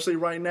 especially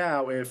right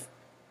now. If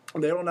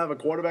they don't have a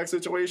quarterback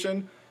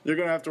situation, you're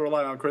going to have to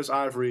rely on Chris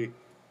Ivory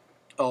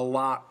a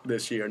lot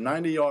this year.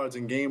 90 yards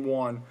in game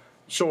 1.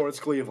 Sure, it's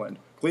Cleveland.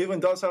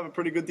 Cleveland does have a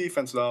pretty good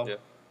defense, though. Yeah.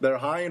 They're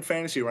high in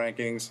fantasy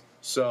rankings.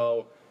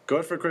 So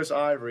good for Chris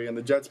Ivory, and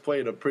the Jets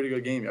played a pretty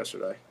good game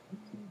yesterday.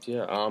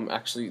 Yeah.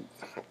 Actually,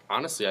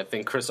 honestly, I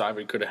think Chris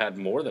Ivory could have had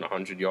more than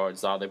 100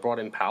 yards. They brought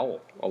in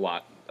Powell a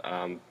lot.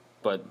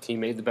 But he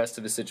made the best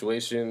of the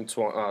situation.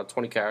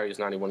 20 carries,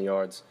 91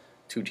 yards,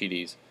 2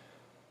 TDs.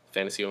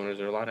 Fantasy owners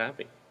are a lot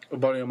happy. A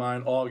buddy of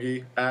mine,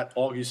 Augie, at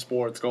Augie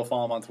Sports, go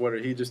follow him on Twitter.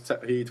 He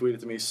tweeted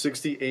to me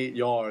 68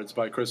 yards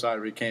by Chris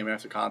Ivory came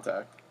after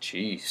contact.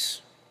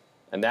 Jeez.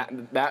 And that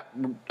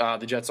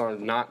the Jets are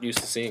not used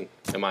to seeing,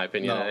 in my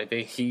opinion. No. I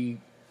think he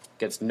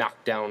gets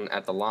knocked down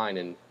at the line,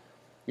 and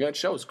it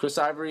shows. Chris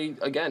Ivory,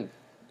 again,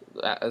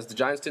 as the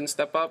Giants didn't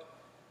step up,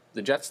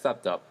 the Jets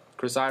stepped up.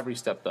 Chris Ivory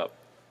stepped up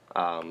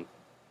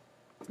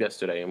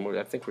yesterday, and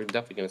I think we're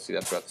definitely going to see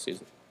that throughout the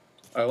season.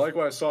 I like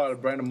what I saw out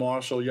of Brandon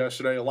Marshall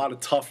yesterday. A lot of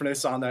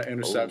toughness on that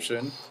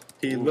interception.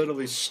 He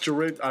literally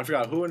stripped, I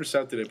forgot who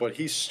intercepted it, but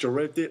he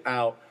stripped it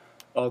out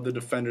of the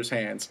defender's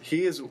hands.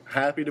 He is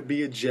happy to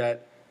be a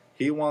Jet.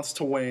 He wants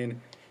to win.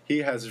 He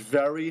has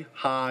very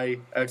high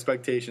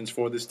expectations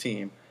for this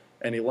team.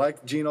 And he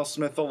liked Geno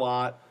Smith a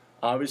lot.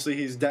 Obviously,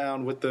 he's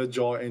down with the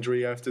jaw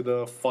injury after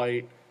the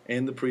fight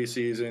in the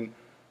preseason.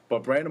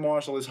 But Brandon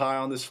Marshall is high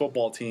on this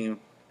football team,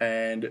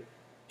 and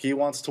he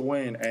wants to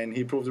win, and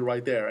he proved it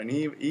right there. And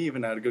he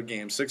even had a good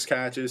game. 6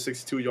 catches,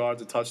 62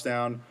 yards, a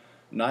touchdown.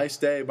 Nice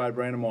day by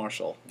Brandon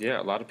Marshall. Yeah,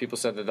 a lot of people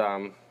said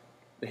that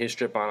his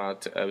strip on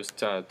it was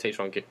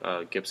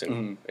Tayshaun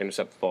Gibson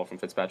intercepted the ball from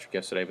Fitzpatrick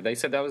yesterday. But they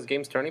said that was the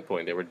game's turning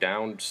point. They were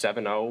down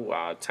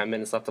 7-0, 10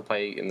 minutes left to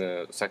play in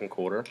the second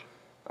quarter.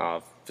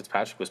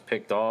 Fitzpatrick was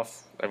picked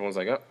off. Everyone's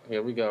like, oh,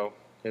 here we go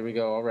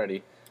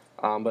already.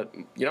 But,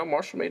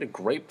 Marshall made a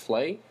great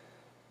play.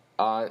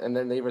 And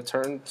then they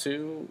returned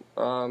to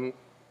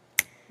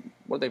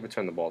what did they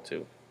return the ball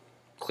to?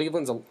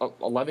 Cleveland's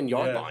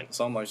 11-yard line.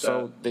 Something like that.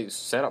 So they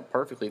set up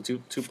perfectly.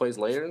 Two plays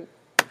later,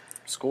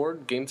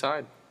 scored, game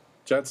tied.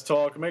 Jets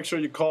Talk. Make sure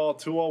you call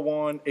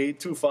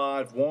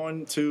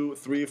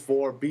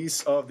 201-825-1234.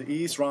 Beasts of the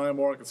East. Ryan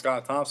Warwick and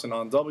Scott Thompson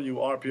on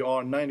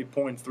WRPR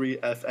 90.3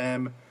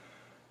 FM.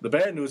 The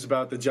bad news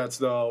about the Jets,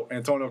 though,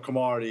 Antonio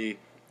Cromartie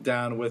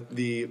down with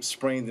the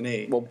sprained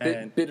knee. Well,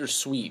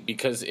 bittersweet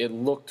because it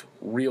looked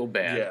real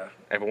bad. Yeah.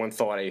 Everyone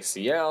thought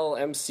ACL,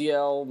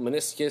 MCL,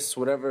 meniscus,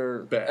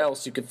 whatever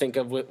else you could think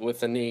of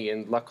with a knee,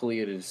 and luckily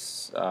it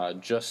is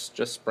just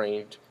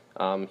sprained.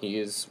 He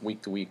is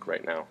week to week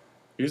right now.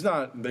 He's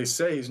not. They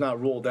say he's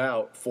not ruled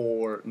out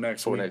for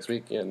next week. Next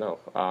week, yeah, no.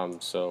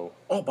 So.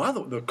 Oh, by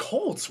the way, the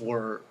Colts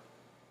were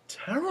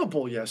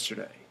terrible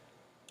yesterday.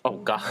 Oh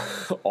God,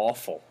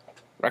 awful.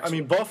 I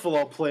mean,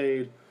 Buffalo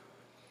played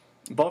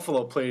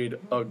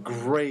a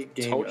great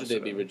game. Told you yesterday.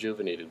 they'd be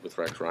rejuvenated with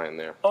Rex Ryan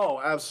there.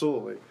 Oh,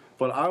 absolutely.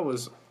 But I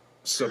was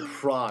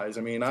surprised.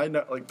 I mean, I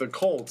know, like the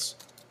Colts,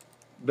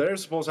 they're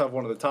supposed to have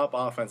one of the top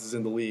offenses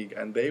in the league,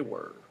 and they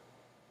were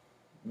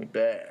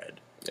bad.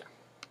 Yeah,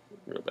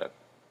 real bad.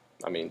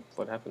 I mean,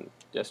 what happened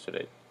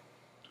yesterday?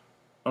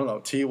 I don't know.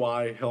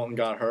 T.Y. Hilton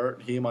got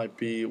hurt. He might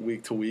be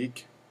week to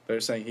week. They're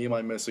saying he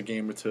might miss a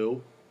game or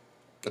two.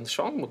 And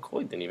Sean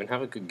McCoy didn't even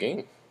have a good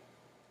game.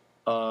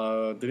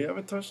 Did he have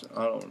a touchdown?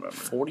 I don't remember.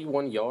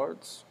 41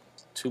 yards,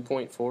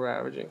 2.4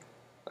 averaging.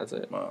 That's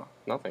it. Wow.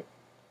 Nothing.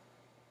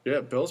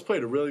 Yeah, Bills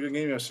played a really good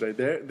game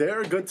yesterday.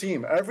 They're a good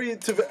team. Every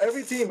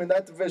team in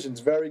that division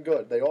is very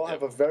good. They all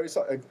have a very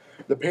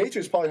the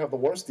Patriots probably have the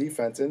worst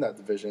defense in that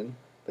division.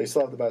 They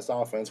still have the best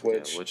offense,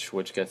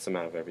 which gets them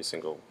out of every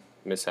single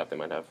mishap they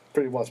might have.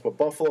 Pretty much. But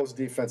Buffalo's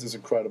defense is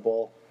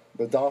incredible.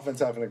 The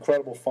Dolphins have an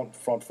incredible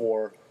front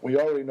four. We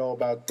already know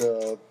about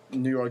the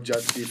New York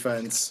Jets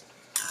defense.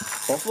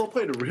 Buffalo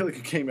played a really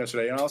good game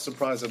yesterday, and I was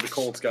surprised that the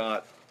Colts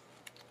got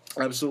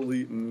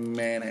absolutely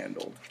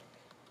manhandled.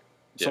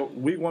 Yeah. So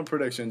week one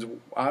predictions.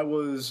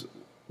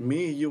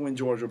 Me, you, and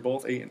George were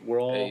both 8.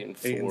 We're all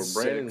 8-4.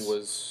 Brandon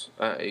was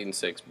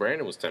 8-6.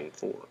 Brandon was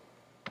 10-4.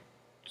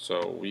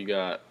 So we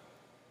got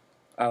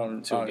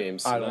two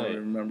games tonight. I don't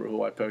even remember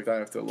who I picked. I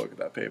have to look at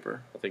that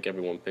paper. I think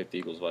everyone picked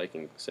Eagles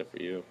Vikings except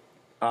for you.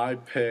 I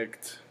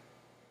picked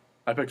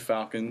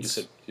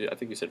Falcons. I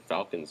think you said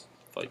Falcons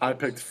Vikings. I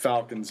picked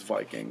Falcons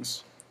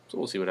Vikings. So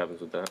we'll see what happens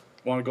with that.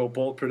 Want to go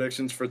bold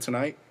predictions for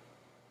tonight?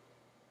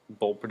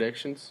 Bold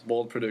predictions?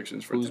 Bold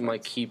predictions for Who's tonight. my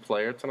key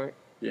player tonight?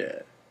 Yeah.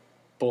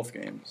 Both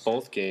games.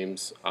 Both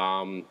games.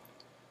 I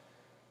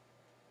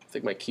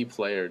think my key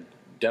player,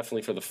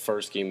 definitely for the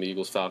first game, the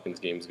Eagles-Falcons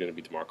game, is going to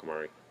be DeMarco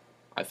Murray.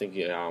 I think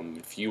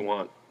if you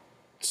want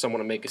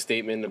someone to make a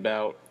statement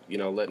about,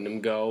 letting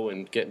him go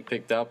and getting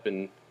picked up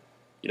and,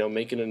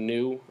 making a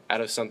new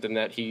out of something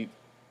that he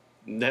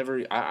never,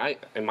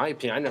 in my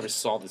opinion, I never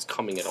saw this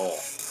coming at all.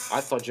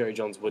 I thought Jerry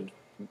Jones would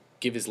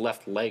give his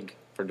left leg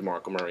for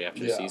DeMarco Murray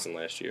after the season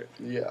last year.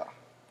 Yeah.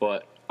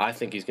 But I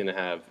think he's going to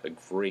have a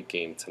great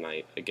game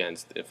tonight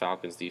against the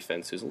Falcons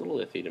defense, who's a little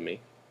iffy to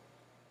me.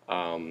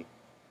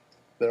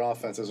 Their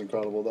offense is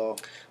incredible, though.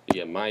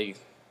 Yeah,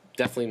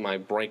 definitely my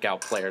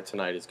breakout player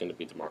tonight is going to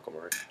be DeMarco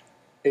Murray.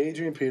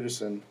 Adrian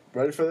Peterson.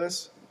 Ready for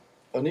this?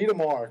 Anita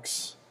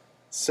Marks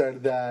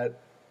said that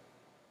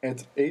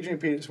Adrian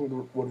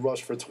Peterson would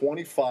rush for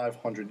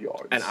 2,500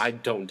 yards. And I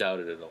don't doubt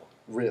it at all.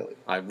 Really?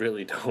 I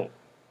really don't.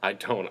 I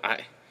don't.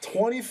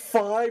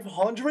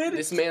 2,500?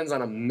 This man's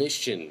on a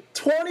mission.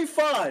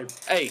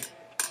 25! Hey,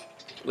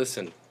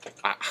 listen.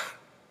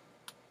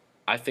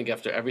 I think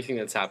after everything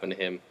that's happened to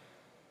him,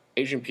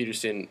 Adrian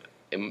Peterson,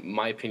 in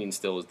my opinion,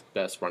 still is the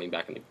best running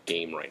back in the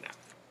game right now.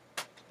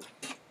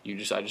 I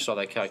just saw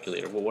that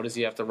calculator. Well, what does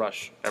he have to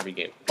rush every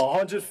game?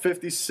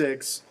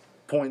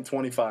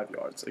 156.25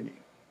 yards a game.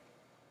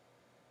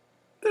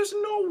 There's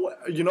no way.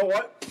 You know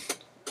what?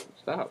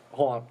 Stop.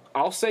 Hold on.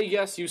 I'll say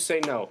yes, you say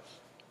no.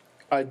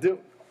 I do.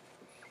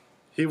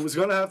 He was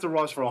going to have to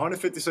rush for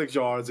 156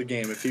 yards a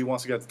game if he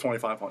wants to get to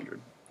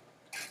 2,500.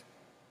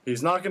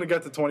 He's not going to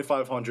get to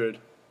 2,500,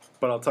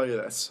 but I'll tell you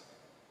this.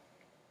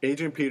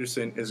 Adrian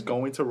Peterson is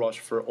going to rush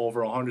for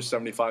over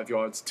 175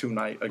 yards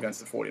tonight against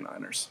the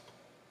 49ers.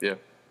 Yeah.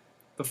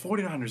 The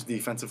 49ers'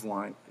 defensive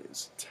line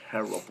is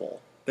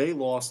terrible. They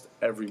lost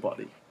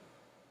everybody.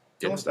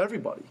 They lost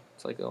everybody.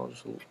 It's like they all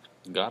just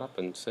got up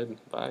and said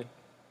bye.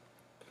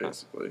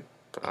 Basically.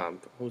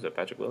 Who was that?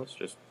 Patrick Willis?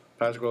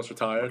 Patrick Willis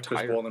retired.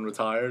 Chris Baldwin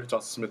retired.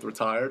 Justin Smith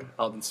retired.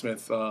 Alden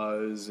Smith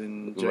is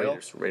in jail.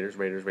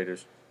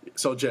 Raiders.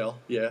 So jail,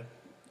 yeah.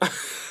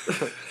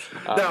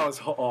 That was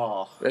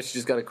oh. Actually,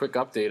 just got a quick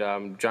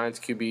update. Giants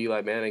QB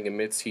Eli Manning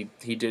admits he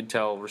did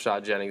tell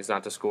Rashad Jennings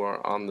not to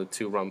score on the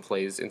 2-run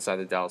plays inside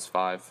the Dallas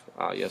 5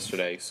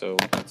 yesterday. So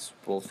that's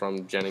both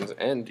from Jennings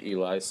and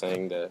Eli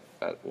saying that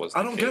was the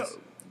I don't case.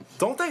 get.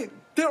 Don't they?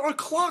 There are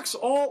clocks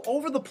all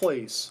over the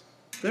place.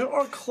 There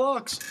are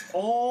clocks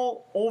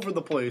all over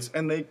the place,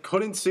 and they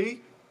couldn't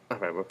see. All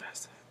right, we're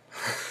past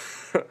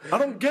I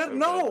don't get.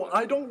 No,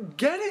 I don't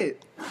get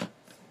it.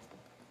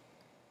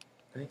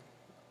 Hey.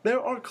 There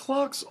are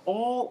clocks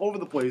all over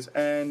the place,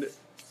 and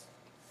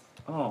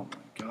oh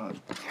my god,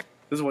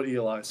 this is what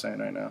Eli's saying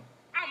right now.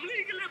 I'm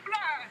legally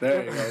blind.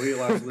 There you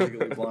go. Eli's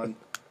legally blind.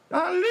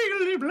 I'm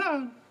legally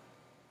blind.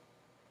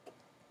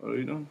 What are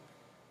you doing?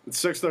 It's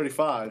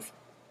 6:35.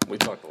 We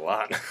talked a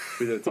lot.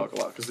 We did talk a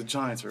lot because the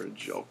Giants are a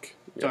joke.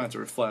 Yeah. Giants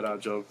are a flat-out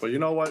joke. But you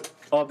know what?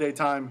 Update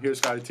time. Here's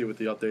Scotty T with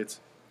the updates.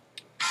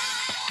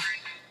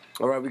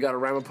 All right, we got a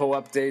Ramapo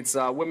updates.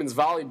 Women's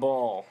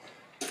volleyball.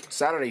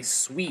 Saturday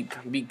sweep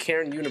beat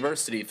Cairn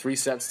University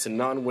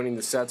 3-0, winning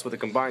the sets with a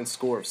combined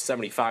score of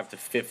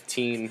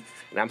 75-15.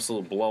 An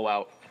absolute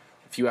blowout.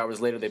 A few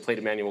hours later, they played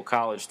Emmanuel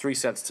College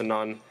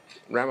 3-0.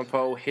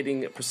 Ramapo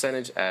hitting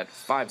percentage at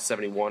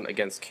 .571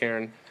 against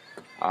Cairn.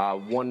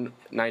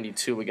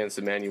 192 against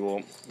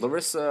Emmanuel.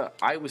 Larissa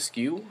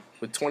Iwaskew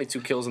with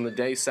 22 kills on the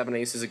day, 7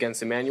 aces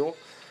against Emmanuel.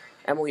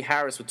 Emily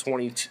Harris with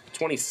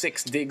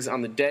 26 digs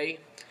on the day.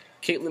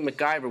 Caitlin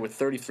McIver with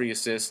 33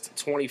 assists,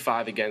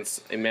 25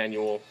 against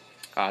Emmanuel.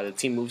 The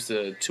team moves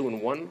to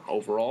 2-1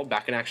 overall.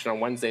 Back in action on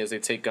Wednesday as they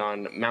take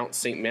on Mount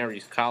St.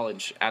 Mary's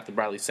College at the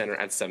Bradley Center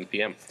at 7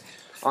 p.m.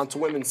 On to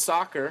women's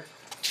soccer.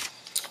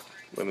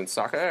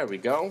 There we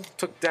go.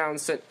 Took down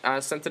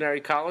Centenary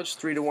College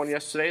 3-1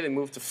 yesterday. They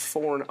moved to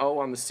 4-0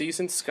 on the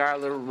season.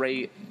 Skylar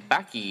Ray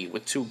Backey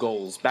with 2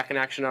 goals. Back in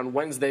action on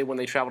Wednesday when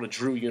they traveled to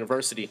Drew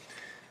University.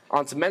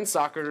 On to men's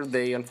soccer.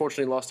 They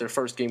unfortunately lost their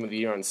first game of the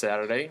year on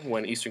Saturday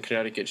when Eastern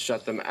Connecticut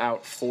shut them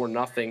out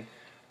 4-0.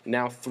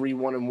 Now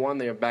 3-1-1.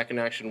 They are back in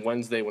action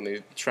Wednesday when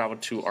they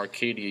traveled to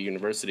Arcadia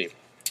University.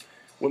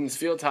 Women's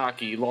field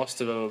hockey lost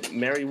to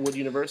Marywood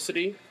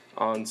University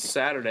on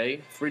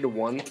Saturday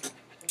 3-1.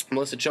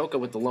 Melissa Choka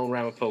with the lone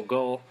Ramapo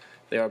goal.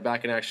 They are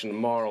back in action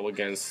tomorrow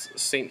against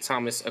St.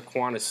 Thomas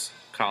Aquinas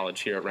College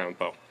here at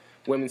Ramapo.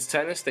 Women's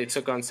tennis, they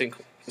took on St.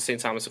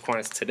 Thomas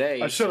Aquinas today.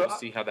 We'll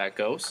see how that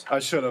goes. I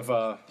should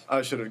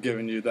have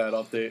given you that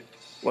update.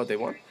 What, they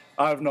won?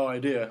 I have no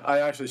idea. I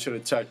actually should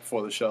have checked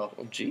before the show.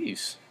 Oh,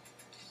 jeez.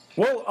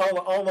 Well,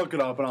 I'll look it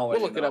up and I'll let you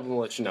know. We'll look it up and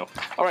we'll let you know.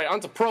 All right, on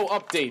to pro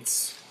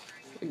updates.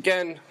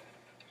 Again,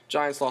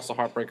 Giants lost a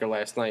heartbreaker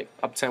last night,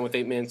 up 10 with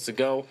 8 minutes to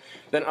go.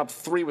 Then up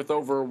 3 with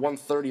over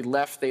 1:30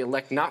 left. They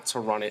elect not to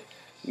run it.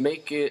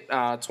 Make it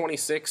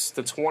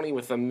 26-20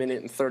 with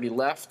 1:30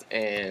 left.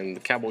 And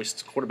the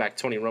Cowboys quarterback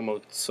Tony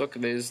Romo took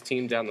his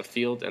team down the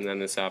field, and then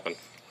this happened.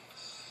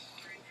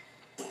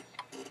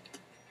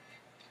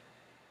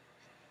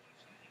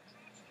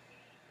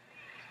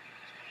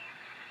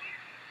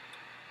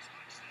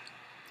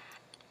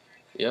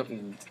 Yep,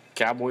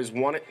 Cowboys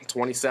won it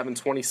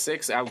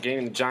 27-26,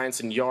 outgaining the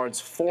Giants in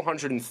yards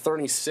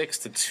 436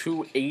 to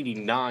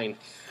 289.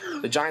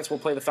 The Giants will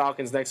play the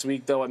Falcons next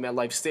week, though, at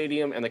MetLife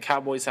Stadium, and the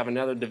Cowboys have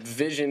another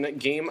division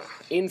game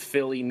in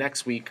Philly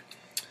next week.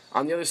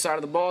 On the other side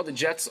of the ball, the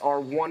Jets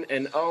are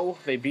 1-0.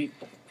 They beat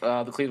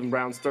the Cleveland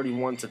Browns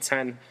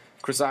 31-10.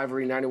 Chris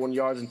Ivory, 91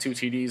 yards and 2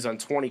 TDs on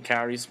 20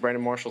 carries.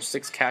 Brandon Marshall,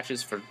 6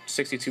 catches for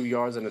 62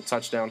 yards and a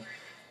touchdown.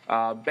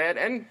 Bad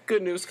and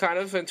good news, kind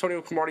of.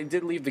 Antonio Cromartie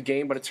did leave the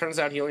game, but it turns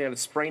out he only had a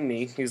sprained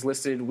knee. He's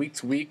listed week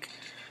to week,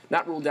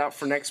 not ruled out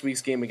for next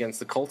week's game against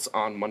the Colts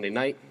on Monday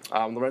night.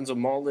 Lorenzo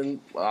Malden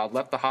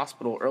left the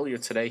hospital earlier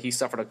today. He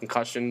suffered a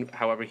concussion.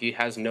 However, he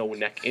has no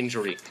neck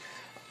injury.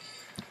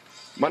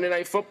 Monday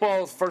Night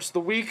Football, first of the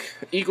week.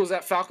 Eagles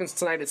at Falcons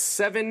tonight at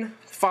 7,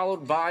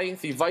 followed by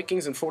the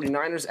Vikings and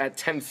 49ers at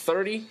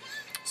 10:30.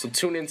 So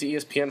tune in to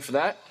ESPN for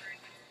that.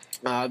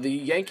 The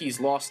Yankees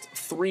lost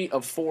 3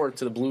 of 4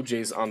 to the Blue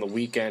Jays on the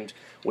weekend,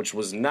 which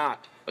was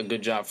not a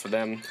good job for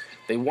them.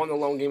 They won the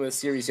lone game of the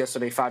series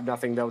yesterday,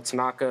 5-0, though.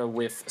 Tanaka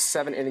with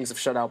 7 innings of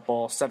shutout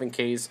ball, 7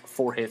 Ks,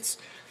 4 hits.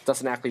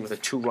 Dustin Ackley with a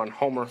 2-run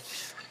homer.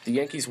 The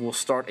Yankees will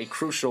start a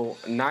crucial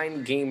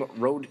 9-game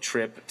road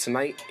trip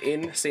tonight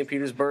in St.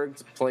 Petersburg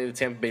to play the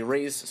Tampa Bay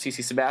Rays.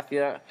 CC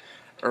Sabathia,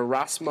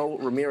 Erasmo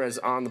Ramirez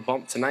on the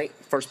bump tonight.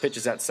 First pitch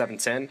is at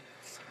 7:10.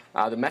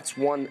 The Mets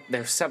won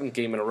their 7th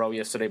game in a row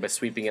yesterday by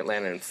sweeping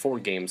Atlanta in 4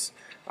 games.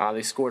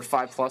 They scored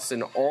 5+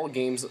 in all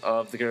games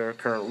of their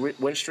current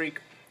win streak.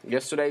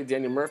 Yesterday,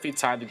 Daniel Murphy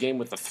tied the game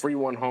with a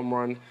 3-1 home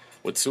run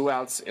with 2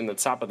 outs in the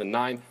top of the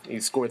 9th. He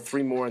scored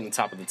 3 more in the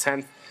top of the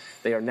 10th.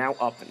 They are now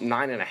up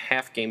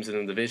 9.5 games in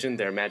the division.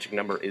 Their magic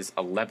number is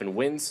 11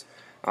 wins.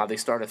 They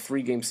start a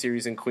 3-game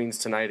series in Queens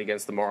tonight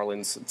against the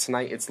Marlins.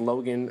 Tonight, it's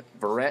Logan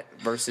Verrett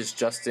versus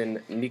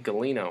Justin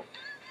Nicolino.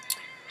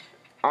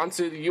 On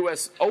to the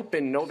U.S.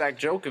 Open. Novak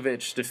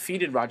Djokovic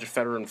defeated Roger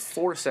Federer in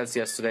 4 sets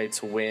yesterday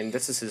to win.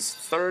 This is his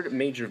 3rd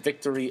major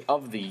victory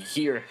of the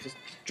year.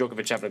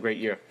 Djokovic having a great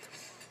year.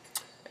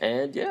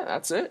 And, yeah,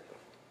 that's it.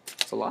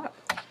 It's a lot.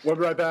 We'll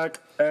be right back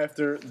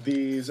after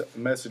these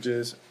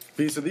messages.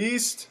 Peace of the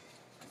East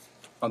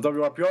on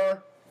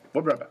WRPR.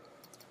 We'll be right back.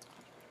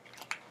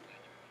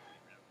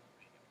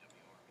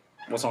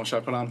 What song should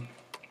I put on?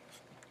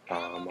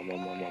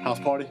 House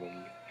Party?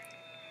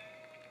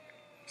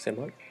 Same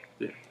one?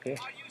 Yeah. Yeah.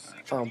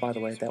 Oh, by the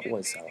way, that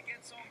was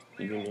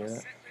you didn't hear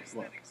that?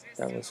 What?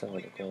 That was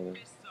Sella that called in.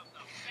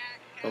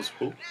 That was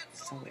who?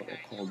 Sella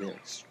that called in.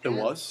 It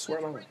was? Swear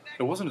to God.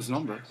 It wasn't his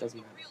number. Doesn't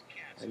matter.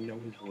 I know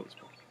his voice.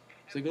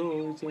 He's like,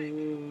 oh, it's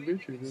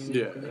Richard.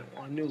 Yeah.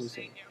 I knew it was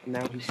him. And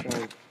now he's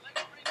trying.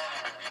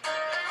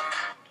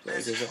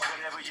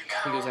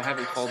 He goes, I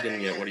haven't called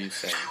in yet. What are you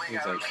saying?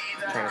 He's like,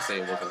 trying to say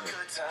it wasn't him.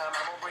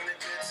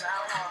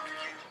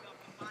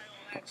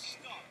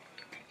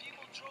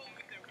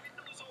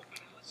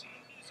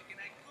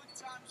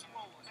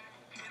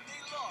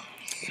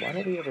 Why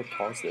don't we ever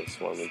pause this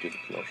when we do the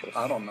commercials?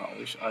 I don't know.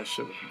 I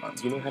should have.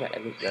 Do you know how to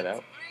edit that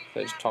out?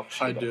 I just talk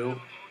shit I about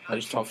do. I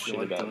just talk don't shit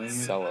feel like about doing it.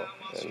 Sella.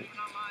 And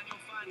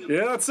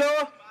Yeah, that's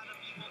Sella?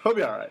 He'll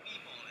be alright.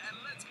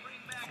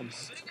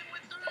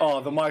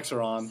 Oh, the mics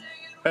are on.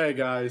 Hey,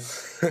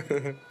 guys.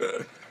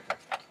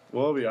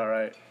 We'll be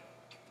alright.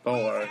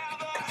 Don't worry.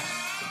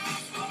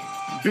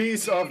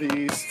 Beast of the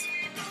East.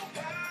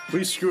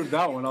 We screwed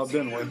that one up,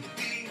 didn't we?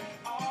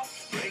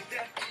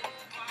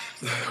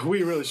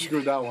 We really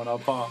screwed that one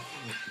up, huh?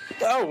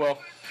 oh, well.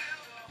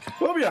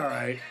 We'll be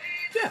alright.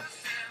 Yeah.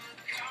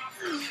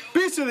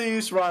 Beast of the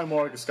East, Ryan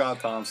Morgan, Scott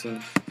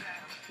Thompson.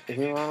 If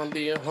you want to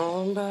be a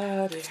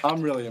homebody.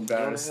 I'm really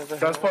embarrassed.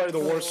 That's probably the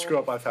worst screw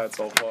up I've had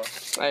so far.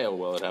 Hey, oh,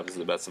 well, it happens to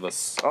the best of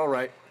us. All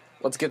right.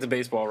 Let's get to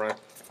baseball, Ryan.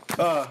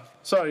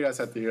 Sorry you guys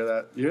had to hear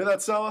that. You hear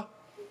that, Sella?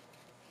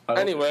 I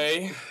don't-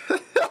 Anyway.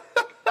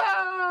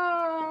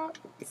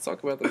 Let's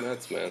talk about the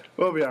Mets, man.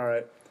 We'll be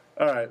alright.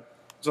 Alright.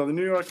 So the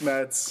New York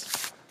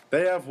Mets,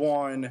 they have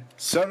won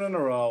 7 in a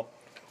row.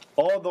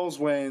 All of those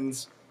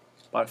wins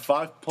by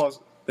 5+.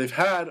 They've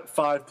had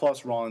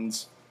 5+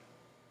 runs.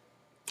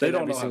 They In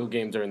don't every know single how,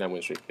 game during that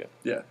win streak, yeah.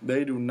 yeah,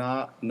 they do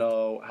not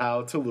know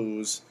how to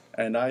lose.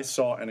 And I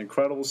saw an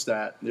incredible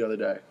stat the other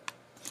day.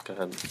 Go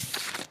ahead.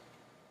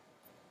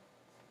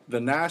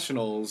 The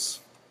Nationals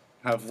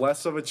have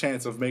less of a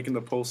chance of making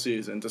the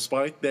postseason,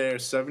 despite their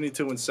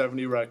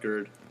 72-70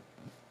 record,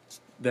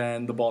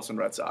 than the Boston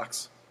Red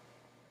Sox,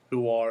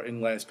 who are in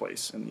last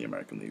place in the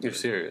American League. You're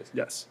serious?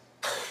 Yes.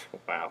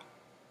 Wow.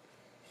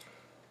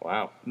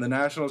 Wow. And the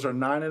Nationals are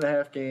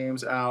 9.5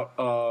 games out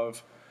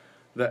of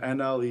the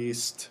NL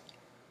East.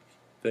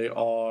 They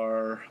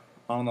are,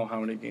 I don't know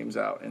how many games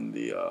out in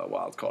the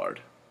wild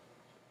card.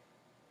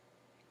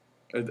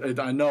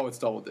 I know it's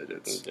double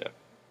digits. Yeah.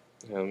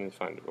 Yeah, let me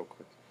find it real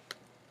quick.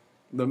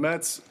 The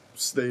Mets,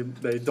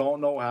 they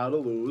don't know how to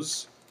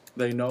lose.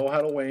 They know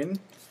how to win,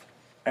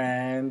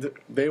 and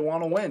they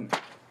want to win.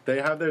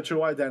 They have their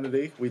true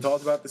identity. We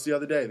talked about this the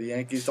other day. The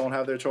Yankees don't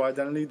have their true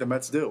identity. The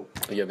Mets do.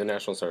 Yeah, the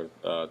Nationals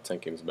are 10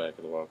 games back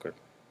of the wild card.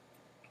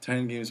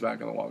 10 games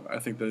back in the wild card. I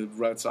think the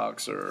Red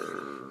Sox are...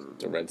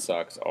 The Red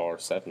Sox are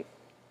 7.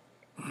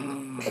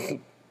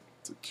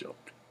 It's a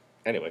joke.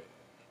 Anyway.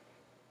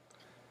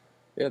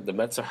 Yeah, the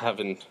Mets are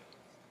having...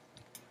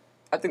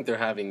 I think they're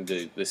having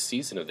the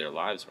season of their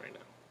lives right now.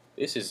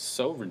 This is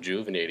so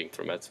rejuvenating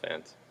for Mets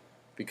fans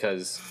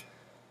because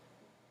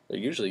they're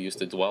usually used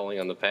to dwelling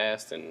on the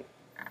past and,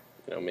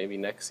 maybe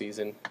next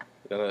season.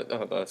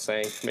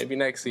 Saying maybe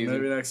next season.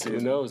 Maybe next season.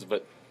 Who knows?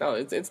 But no,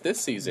 it's this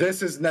season.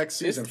 This is next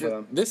season for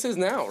them. This is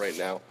now, right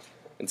now.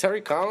 And Terry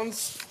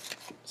Collins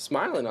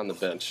smiling on the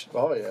bench.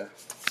 Oh, yeah.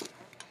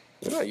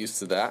 We're not used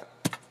to that.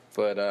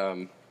 But,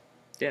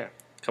 yeah,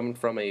 coming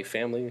from a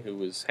family who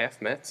was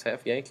half Mets,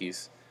 half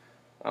Yankees,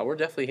 we're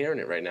definitely hearing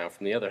it right now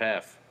from the other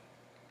half.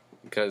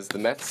 Because the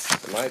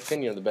Mets, in my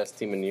opinion, are the best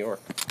team in New York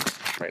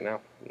right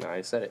now.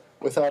 I said it.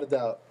 Without a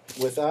doubt.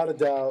 Without a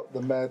doubt,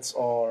 the Mets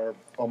are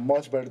a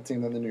much better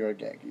team than the New York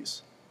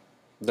Yankees.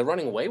 They're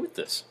running away with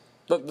this.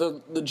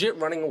 The legit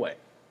running away.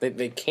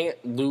 They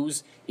can't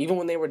lose. Even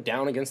when they were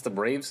down against the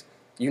Braves,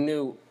 you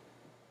knew,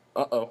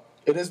 uh-oh.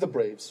 It is the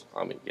Braves.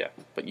 I mean, yeah,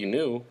 but you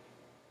knew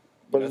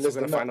But the it Mets were is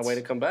going the to find a Mets. way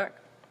to come back.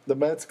 The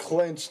Mets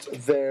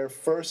clinched their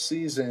first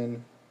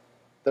season,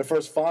 their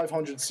first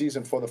 500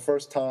 season for the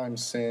first time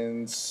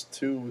since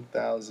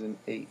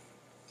 2008,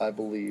 I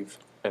believe.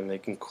 And they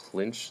can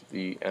clinch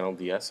the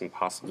NLDS and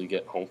possibly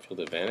get home field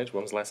advantage.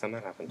 When was the last time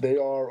that happened? They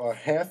are a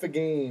half a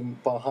game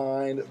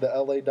behind the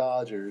LA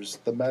Dodgers.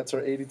 The Mets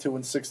are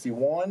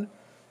 82-61.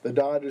 The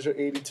Dodgers are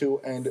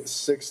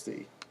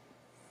 82-60.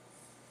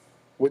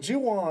 Would you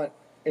want,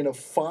 in a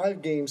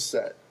 5-game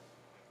set,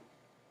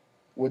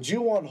 would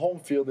you want home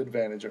field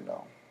advantage or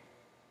no?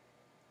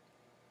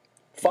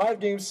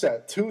 5-game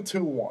set,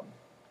 2-2-1.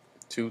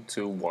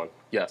 2-2-1.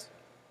 Yes.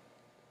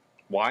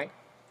 Why?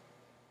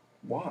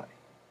 Why?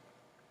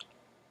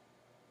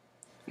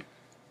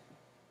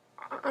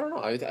 I don't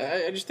know. I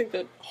just think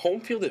that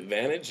home field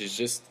advantage is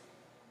just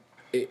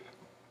it's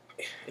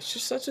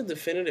just such a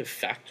definitive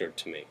factor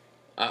to me.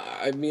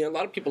 I mean, a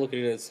lot of people look at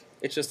it as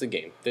it's just a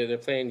game. They're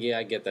playing. Yeah,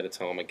 I get that it's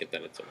home. I get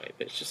that it's away.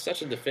 But it's just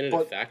such a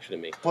definitive factor to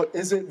me. But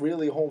is it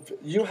really home?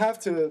 You have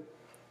to.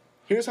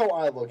 Here's how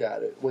I look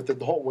at it with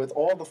with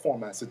all the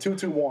formats: the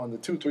 2-2-1,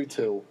 the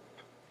 2-3-2.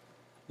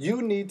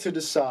 You need to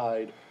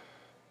decide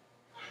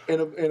in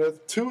a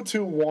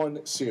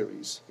 2-2-1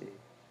 series.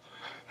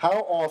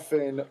 How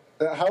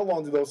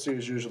long do those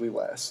series usually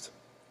last?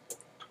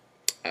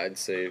 I'd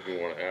say if you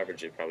want to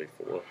average it, probably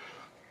 4.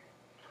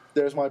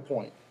 There's my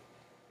point.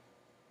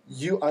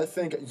 I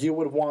think you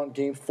would want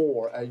Game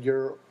 4 at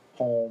your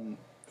home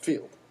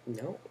field.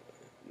 No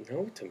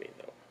to me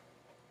though.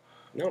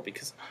 No,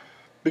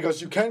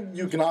 because you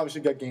can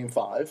obviously get Game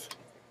 5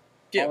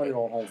 on your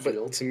own home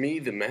field. But to me,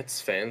 the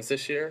Mets fans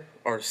this year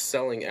are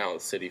selling out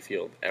Citi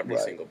Field every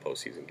Right. single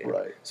postseason game.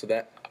 Right. So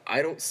that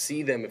I don't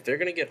see them if they're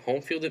going to get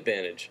home field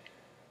advantage.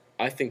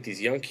 I think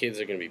these young kids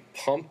are going to be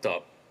pumped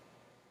up,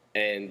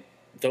 and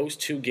those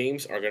 2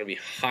 games are going to be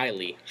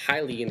highly,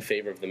 highly in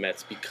favor of the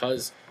Mets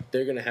because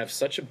they're going to have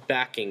such a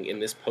backing in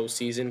this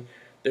postseason.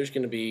 There's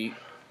going to be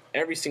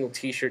every single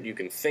T-shirt you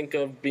can think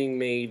of being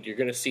made. You're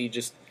going to see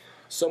just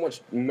so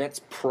much Mets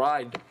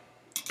pride,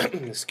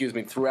 excuse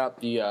me, throughout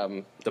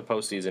the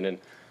postseason. And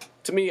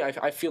to me,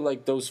 I feel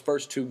like those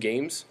first 2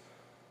 games,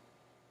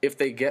 if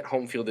they get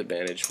home field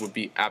advantage, would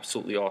be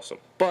absolutely awesome.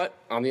 But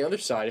on the other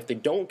side, if they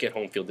don't get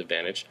home field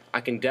advantage,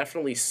 I can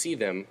definitely see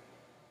them,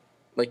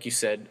 like you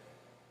said,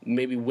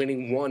 maybe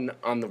winning one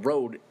on the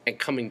road and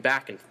coming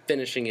back and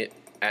finishing it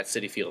at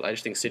Citi Field. I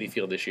just think Citi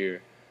Field this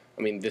year,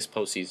 this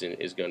postseason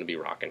is going to be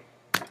rocking.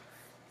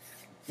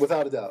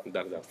 Without a doubt.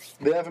 Without a doubt.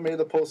 They haven't made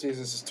the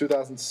postseason since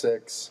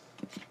 2006.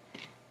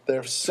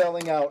 They're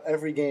selling out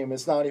every game.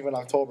 It's not even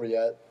October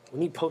yet. We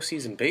need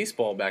postseason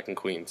baseball back in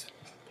Queens.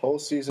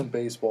 Postseason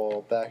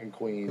baseball back in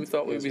Queens. Who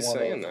thought we'd is be one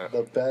saying of that?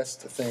 The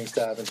best things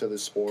to happen to the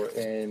sport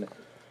in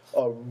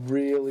a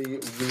really,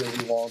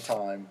 really long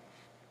time.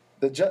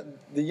 The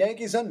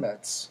Yankees and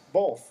Mets,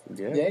 both.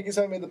 Yeah. The Yankees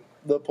haven't made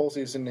the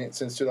postseason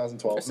since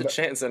 2012. There's a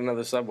chance at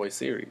another Subway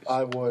Series.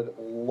 I would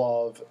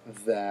love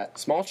that.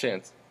 Small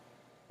chance,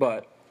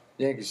 but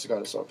Yankees just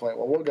got to start playing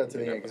well. We'll get to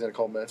the Yankees in a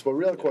couple minutes. But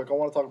real quick, I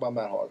want to talk about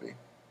Matt Harvey.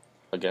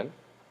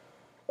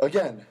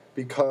 Again,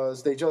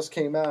 because they just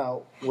came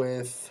out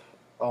with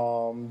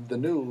the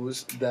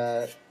news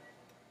that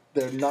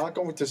they're not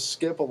going to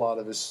skip a lot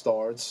of his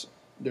starts.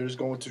 They're just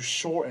going to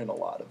shorten a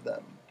lot of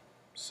them.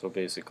 So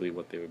basically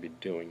what they would be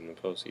doing in the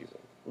postseason.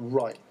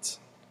 Right.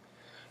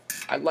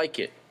 I like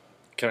it.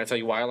 Can I tell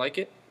you why I like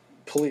it?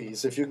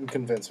 Please, if you can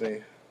convince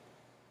me.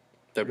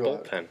 Their Go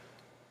ahead. bullpen.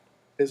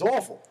 It's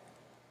awful.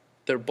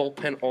 Their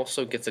bullpen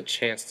also gets a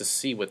chance to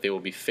see what they will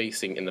be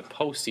facing in the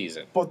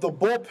postseason. But the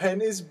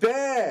bullpen is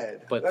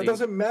bad. But that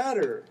doesn't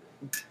matter.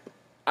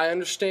 I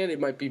understand it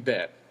might be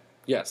bad.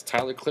 Yes,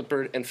 Tyler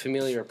Clippard and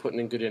Familia are putting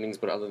in good innings,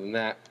 but other than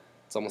that,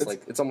 it's almost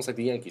like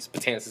the Yankees.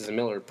 Betances and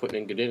Miller are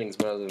putting in good innings,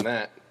 but other than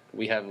that,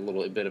 we have a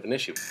little bit of an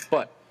issue.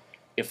 But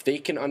if they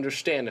can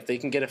understand, if they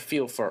can get a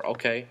feel for,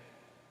 okay,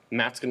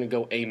 Matt's going to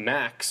go a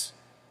max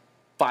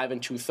 5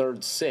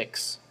 2/3,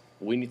 6,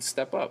 we need to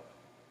step up.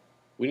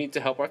 We need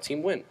to help our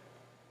team win.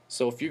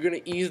 So if you're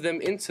going to ease them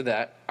into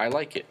that, I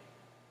like it.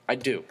 I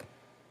do.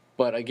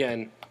 But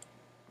again,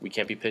 we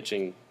can't be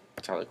pitching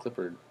Tyler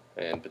Clippard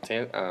and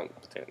Tyler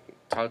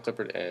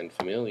Clippard and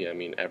Familia.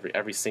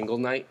 Every single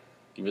night.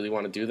 You really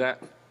want to do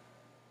that?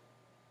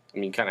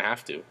 You kind of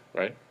have to,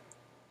 right?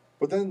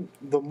 But then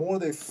the more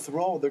they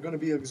throw, they're going to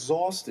be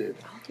exhausted.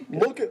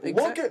 Look at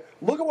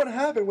what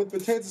happened with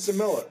Betances and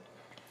Miller.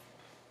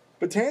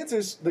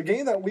 Betances, the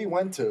game that we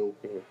went to,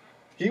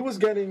 he was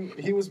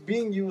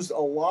being used a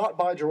lot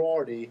by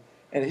Girardi,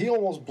 and he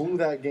almost blew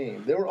that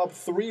game. They were up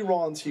 3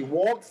 runs. He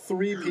walked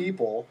 3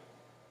 people,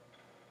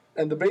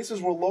 and the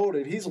bases were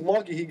loaded. He's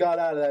lucky he got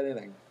out of that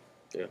inning.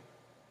 Yeah.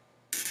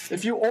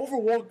 If you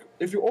overwork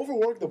the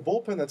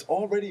bullpen that's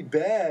already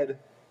bad,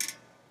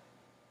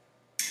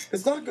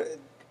 it's not good.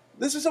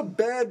 This is a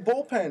bad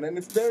bullpen, and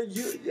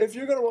if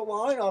you're going to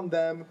rely on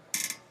them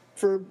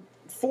for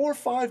 4 or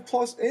 5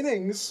 plus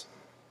innings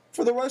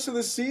for the rest of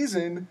the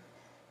season,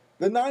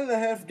 the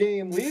 9.5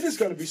 game lead is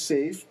going to be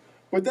safe.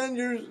 But then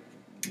you're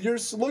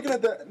looking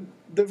at the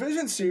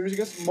division series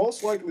against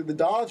most likely the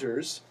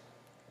Dodgers,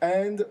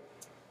 and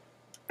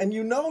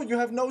you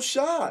have no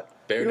shot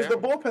because the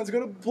bullpen's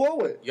going to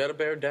blow it. You got to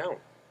bear down.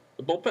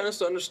 The bullpen has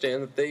to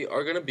understand that they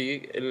are going to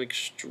be an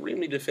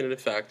extremely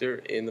definitive factor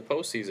in the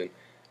postseason.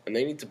 And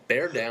they need to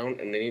bear down,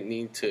 and they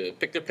need to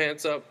pick their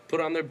pants up,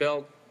 put on their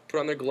belt, put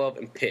on their glove,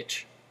 and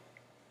pitch.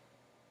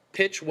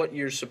 Pitch what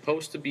you're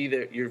supposed to be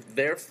there. You're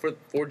there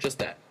for just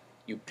that.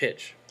 You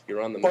pitch.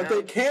 You're on the mound. But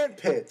they can't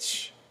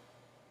pitch.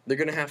 They're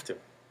going to have to.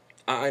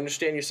 I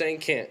understand you're saying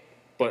can't,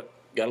 but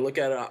got to look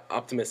at it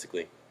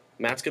optimistically.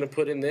 Matt's going to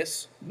put in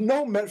this.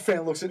 No Met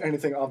fan looks at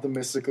anything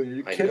optimistically. Are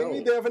you kidding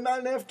me? They have a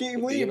 9.5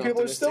 game lead, and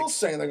people are still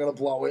saying they're going to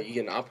blow it. Be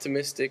an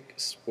optimistic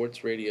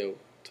sports radio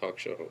talk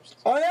show host.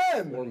 I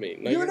am. For me.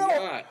 No, you're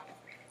not.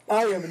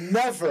 I am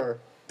never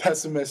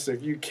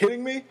pessimistic. You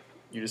kidding me?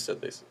 You just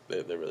said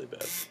they're really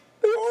bad.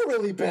 They are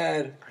really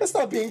bad. That's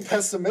not being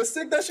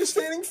pessimistic. That's just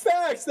stating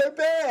facts. They're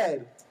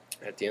bad.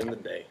 At the end of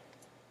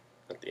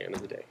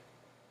the day,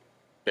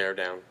 bear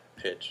down,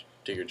 pitch,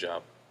 do your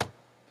job.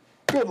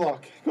 Good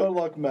luck. Good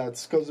luck,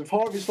 Mets. Because if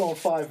Harvey's throwing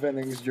 5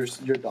 innings, you're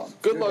done.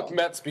 Good You're luck, done.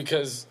 Mets,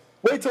 because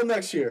Wait till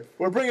next year.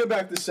 We're bringing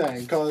back the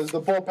saying because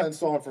the bullpen's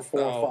throwing for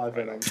 4 or 5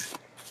 right. innings.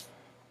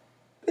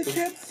 They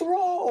can't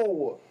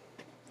throw.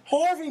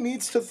 Harvey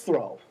needs to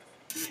throw.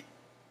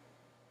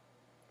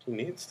 he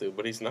needs to,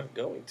 but he's not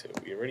going to.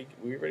 We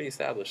already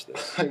established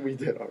this. We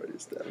did already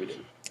establish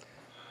it.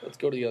 Let's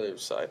go to the other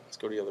side. Let's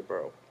go to the other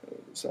borough.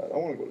 I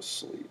want to go to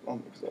sleep.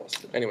 I'm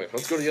exhausted. Anyway,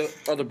 let's go to the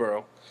other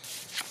borough.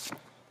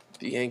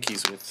 The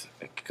Yankees with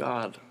a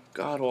god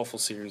awful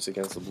series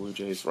against the Blue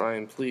Jays.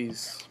 Ryan,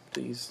 please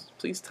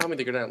tell me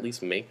they're gonna at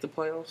least make the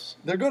playoffs.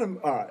 They're going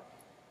to. All right.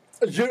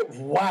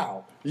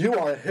 Wow. You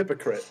are a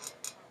hypocrite.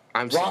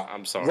 I'm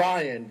sorry.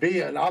 Ryan,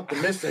 be an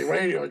optimistic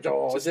radio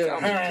Joe. Just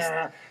tell me,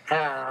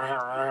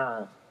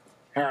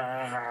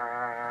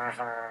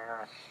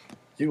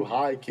 You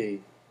high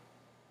key.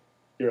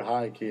 You're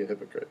high key a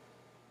hypocrite.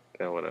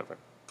 Yeah, whatever.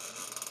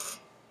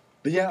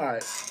 All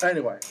right.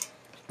 Anyway,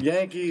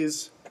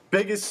 Yankees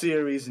biggest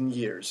series in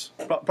years,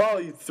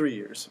 probably 3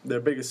 years.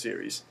 Their biggest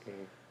series,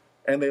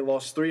 and they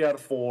lost 3 out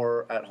of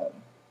 4 at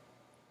home.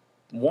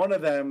 One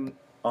of them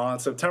on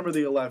September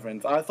the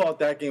 11th. I thought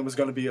that game was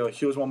going to be a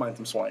huge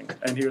momentum swing,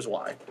 and here's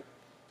why.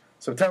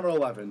 September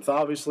 11th,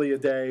 obviously a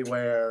day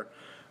where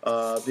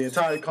the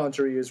entire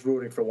country is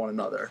rooting for one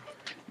another.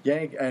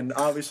 And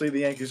obviously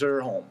the Yankees are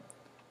at home.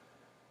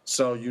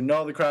 So you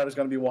know the crowd is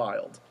going to be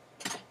wild.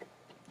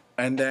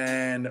 And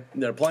then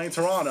they're playing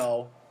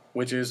Toronto,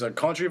 which is a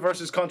country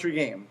versus country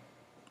game.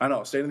 I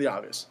know, stating the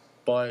obvious.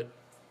 But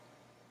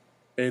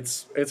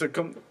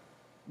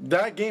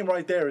that game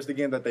right there is the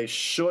game that they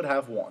should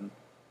have won.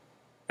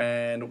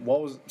 And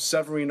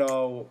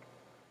Severino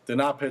did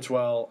not pitch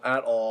well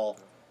at all.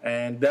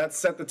 And that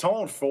set the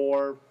tone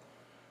for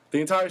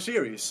the entire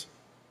series.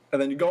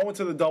 And then you go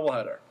into the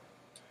doubleheader.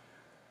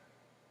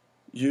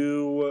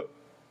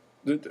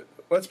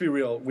 Let's be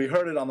real. We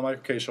heard it on the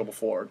Michael K. Show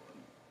before.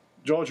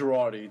 Joe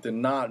Girardi did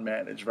not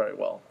manage very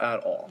well at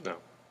all. No.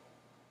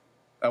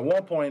 At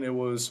one point, it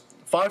was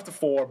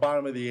 5-4,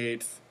 bottom of the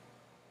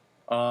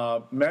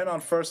 8th. Men on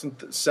first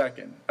and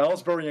second.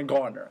 Ellsbury and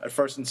Gardner at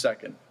first and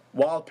second.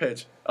 Wild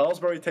pitch.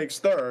 Ellsbury takes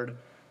third.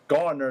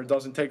 Gardner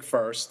doesn't take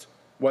first.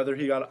 I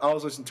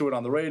was listening to it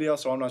on the radio,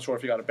 so I'm not sure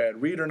if he got a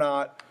bad read or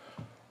not.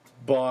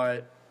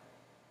 But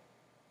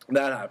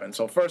that happened.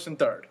 So first and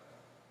third.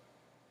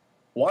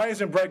 Why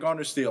isn't Brett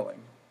Gardner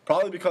stealing?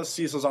 Probably because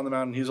Cecil's on the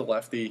mound and he's a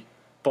lefty.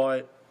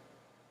 But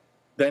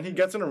then he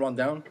gets in a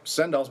rundown,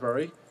 send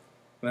Ellsbury,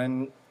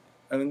 and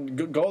then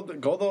go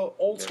the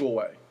old school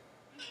way.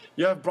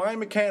 You have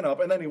Brian McCann up,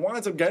 and then he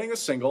winds up getting a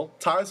single,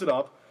 ties it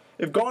up.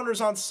 If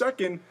Gardner's on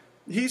second,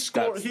 he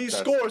scores.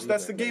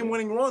 That's the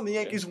game-winning run. The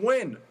Yankees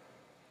win.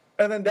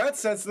 And then that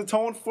sets the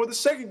tone for the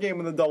second game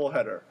in the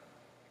doubleheader.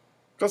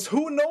 Because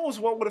who knows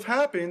what would have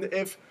happened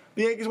if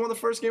the Yankees won the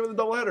first game of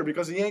the doubleheader,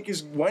 because the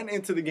Yankees went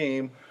into the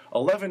game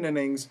 11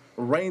 innings,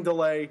 rain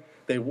delay.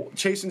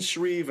 Chasen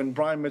Shreve and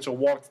Brian Mitchell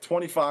walked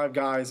 25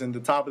 guys in the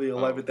top of the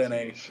 11th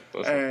inning.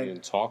 Let's not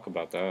even talk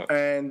about that.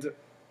 And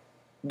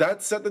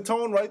that set the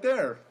tone right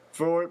there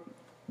for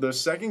the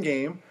second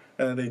game.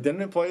 And they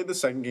didn't play the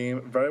second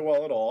game very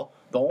well at all.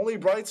 The only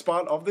bright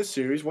spot of this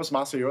series was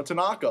Masahiro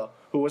Tanaka,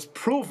 who has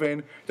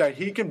proven that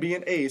he can be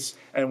an ace,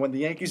 and when the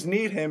Yankees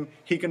need him,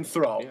 he can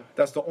throw. Yeah.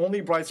 That's the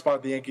only bright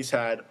spot the Yankees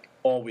had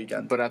all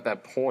weekend. But at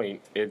that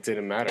point, it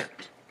didn't matter,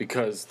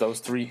 because those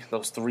three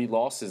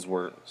losses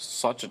were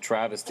such a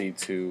travesty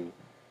to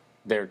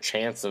their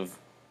chance of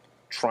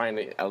trying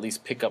to at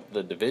least pick up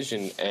the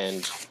division.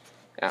 And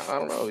I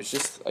don't know, it was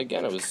just,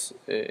 again, it was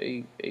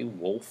a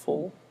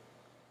woeful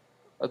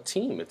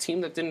team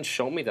that didn't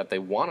show me that they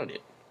wanted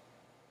it.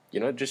 You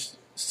know, just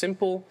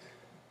simple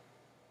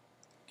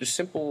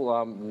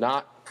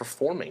not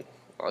performing.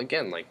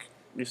 Again, like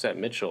you said,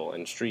 Mitchell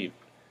and Shreve,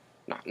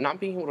 not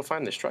being able to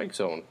find the strike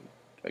zone.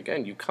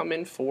 Again, you come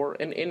in for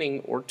an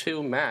inning or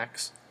two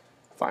max,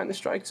 find the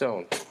strike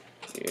zone.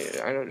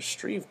 Yeah, I know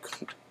Shreve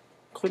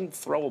couldn't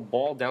throw a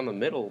ball down the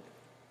middle,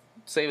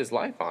 save his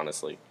life,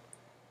 honestly.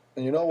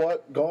 And you know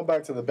what? Going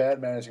back to the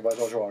bad managing by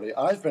Joe Girardi,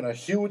 I've been a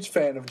huge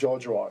fan of Joe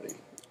Girardi.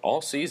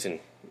 All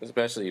season,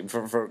 especially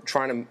for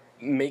trying to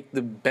make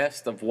the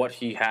best of what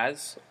he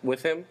has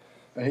with him.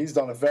 And he's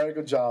done a very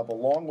good job,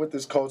 along with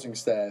his coaching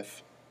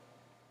staff.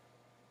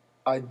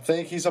 I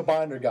think he's a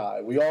binder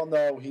guy. We all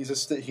know he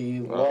loves the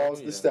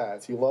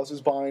stats. He loves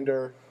his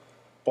binder.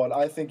 But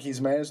I think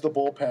he's managed the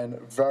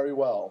bullpen very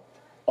well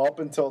up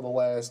until the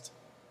last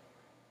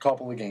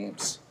couple of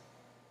games.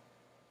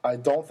 I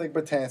don't think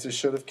Betances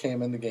should have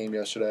came in the game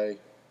yesterday.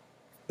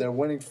 They're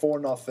winning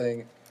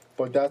 4-0,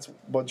 but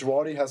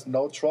Girardi has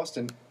no trust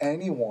in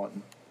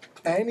anyone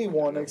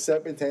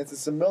except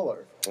Betances and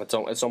Miller.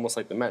 It's almost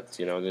like the Mets,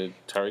 you know.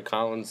 Terry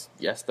Collins,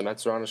 yes, the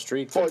Mets are on a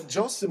streak. But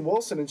Justin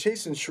Wilson and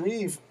Chasen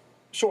Shreve,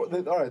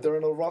 they're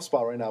in a rough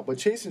spot right now. But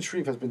Chasen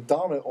Shreve has been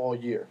dominant all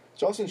year.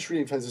 Justin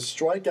Shreve has a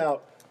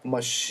strikeout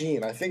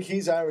machine. I think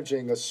he's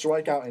averaging a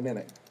strikeout an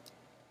inning.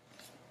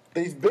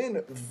 They've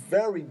been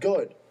very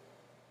good.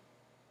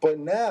 But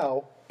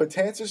now,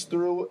 Betances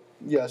threw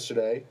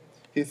yesterday.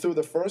 He threw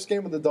the first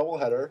game of the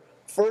doubleheader.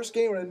 First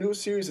game in a new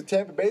series at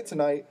Tampa Bay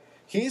tonight.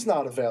 He's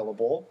not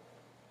available.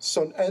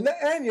 So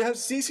and you have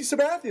CeCe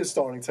Sabathia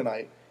starting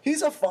tonight.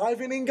 He's a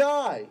 5-inning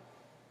guy.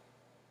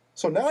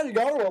 So now you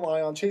got to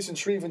rely on Chasen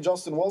Shreve and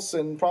Justin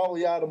Wilson,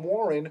 probably Adam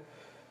Warren,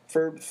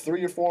 for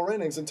 3 or 4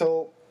 innings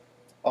until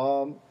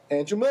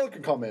Andrew Miller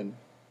can come in.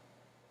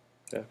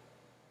 Yeah.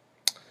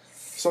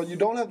 So you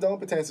don't have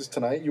Dylan Betances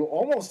tonight. You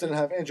almost didn't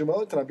have Andrew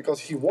Miller tonight because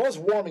he was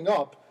warming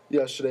up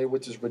yesterday,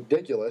 which is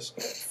ridiculous.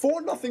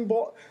 4-0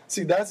 ball.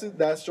 See, that's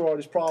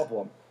Girardi's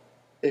problem.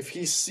 If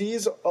he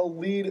sees a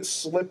lead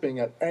slipping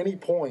at any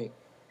point,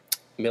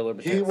 Miller,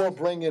 he will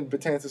bring in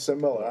Betances and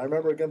Miller. I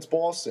remember against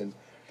Boston,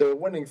 they were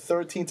winning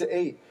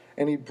 13-8,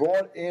 and he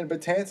brought in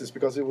Betances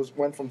because it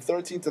went from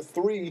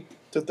 13-3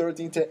 to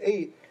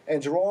 13-8,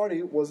 and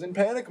Girardi was in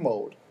panic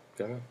mode.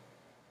 Yeah.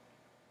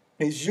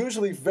 He's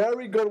usually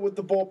very good with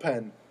the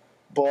bullpen,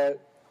 but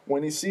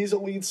when he sees a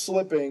lead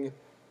slipping,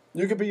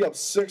 you could be up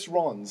 6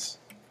 runs,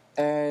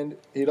 and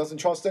he doesn't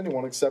trust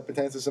anyone except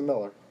Betances and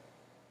Miller.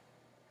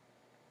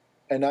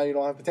 And now you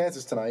don't have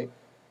Betances tonight,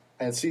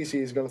 and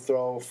CeCe is going to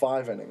throw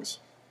 5 innings.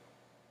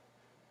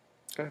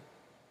 Okay.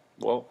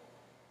 Well,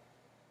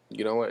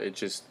 you know what?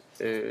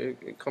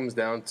 It comes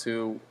down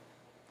to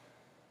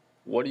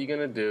what are you going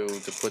to do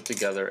to put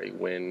together a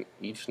win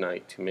each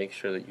night to make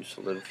sure that you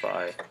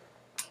solidify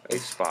a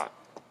spot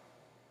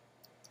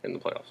in the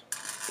playoffs.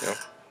 You know?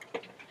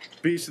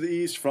 Beast of the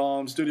East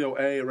from Studio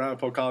A,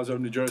 Arapahoe College of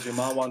New Jersey,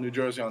 Mahwah, New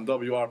Jersey on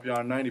WRPR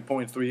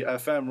 90.3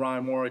 FM.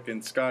 Ryan Warwick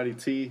and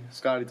Scotty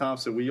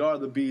Thompson. We are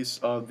the Beasts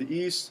of the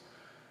East.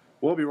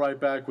 We'll be right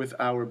back with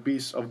our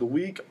Beasts of the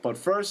Week. But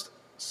first,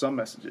 some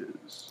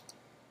messages.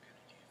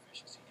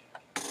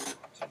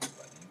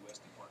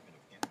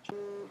 All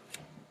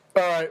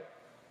right.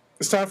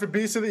 It's time for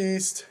Beasts of the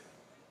East.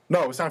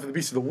 No, it's time for the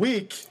Beast of the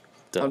Week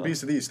on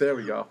Beasts of the East. There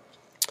we go.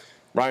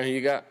 Ryan, who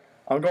you got?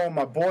 I'm going with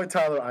my boy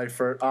Tyler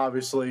Eifert,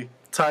 obviously.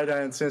 Tight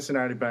end,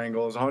 Cincinnati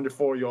Bengals,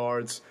 104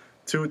 yards,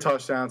 2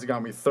 touchdowns. He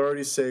got me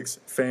 36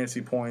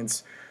 fantasy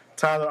points.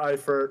 Tyler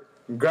Eifert,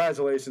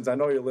 congratulations. I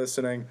know you're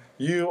listening.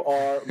 You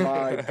are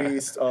my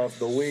beast of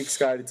the week.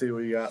 Scotty T,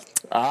 what you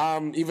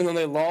got? Even though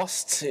they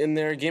lost in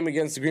their game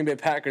against the Green Bay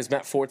Packers,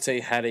 Matt Forte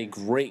had a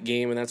great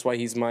game, and that's why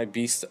he's my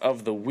beast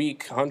of the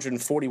week.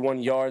 141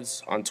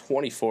 yards on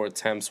 24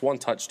 attempts, 1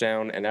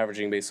 touchdown, and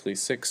averaging basically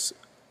 6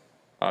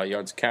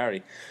 yards a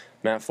carry.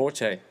 Matt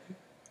Forte,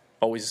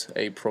 always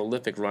a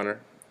prolific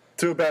runner.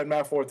 Too bad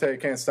Matt Forte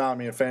can't stop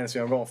me in fantasy.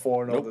 I'm going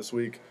 4-0 this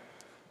week.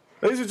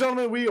 Ladies and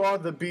gentlemen, we are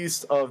the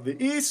Beast of the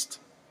East.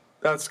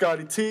 That's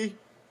Scotty T.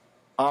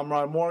 I'm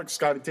Ryan Mork.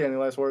 Scotty T, any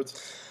last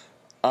words?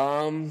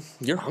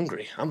 You're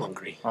hungry. I'm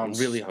hungry. I'm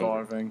really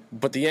starving. hungry.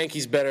 But the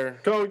Yankees better.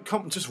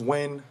 Come, just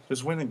win.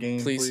 Just win a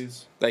game,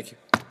 please. Thank you.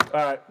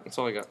 All right. That's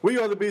all I got. We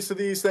are the Beast of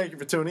the East. Thank you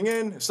for tuning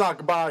in. It's not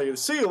goodbye.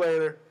 See you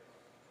later.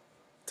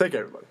 Take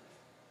care, everybody.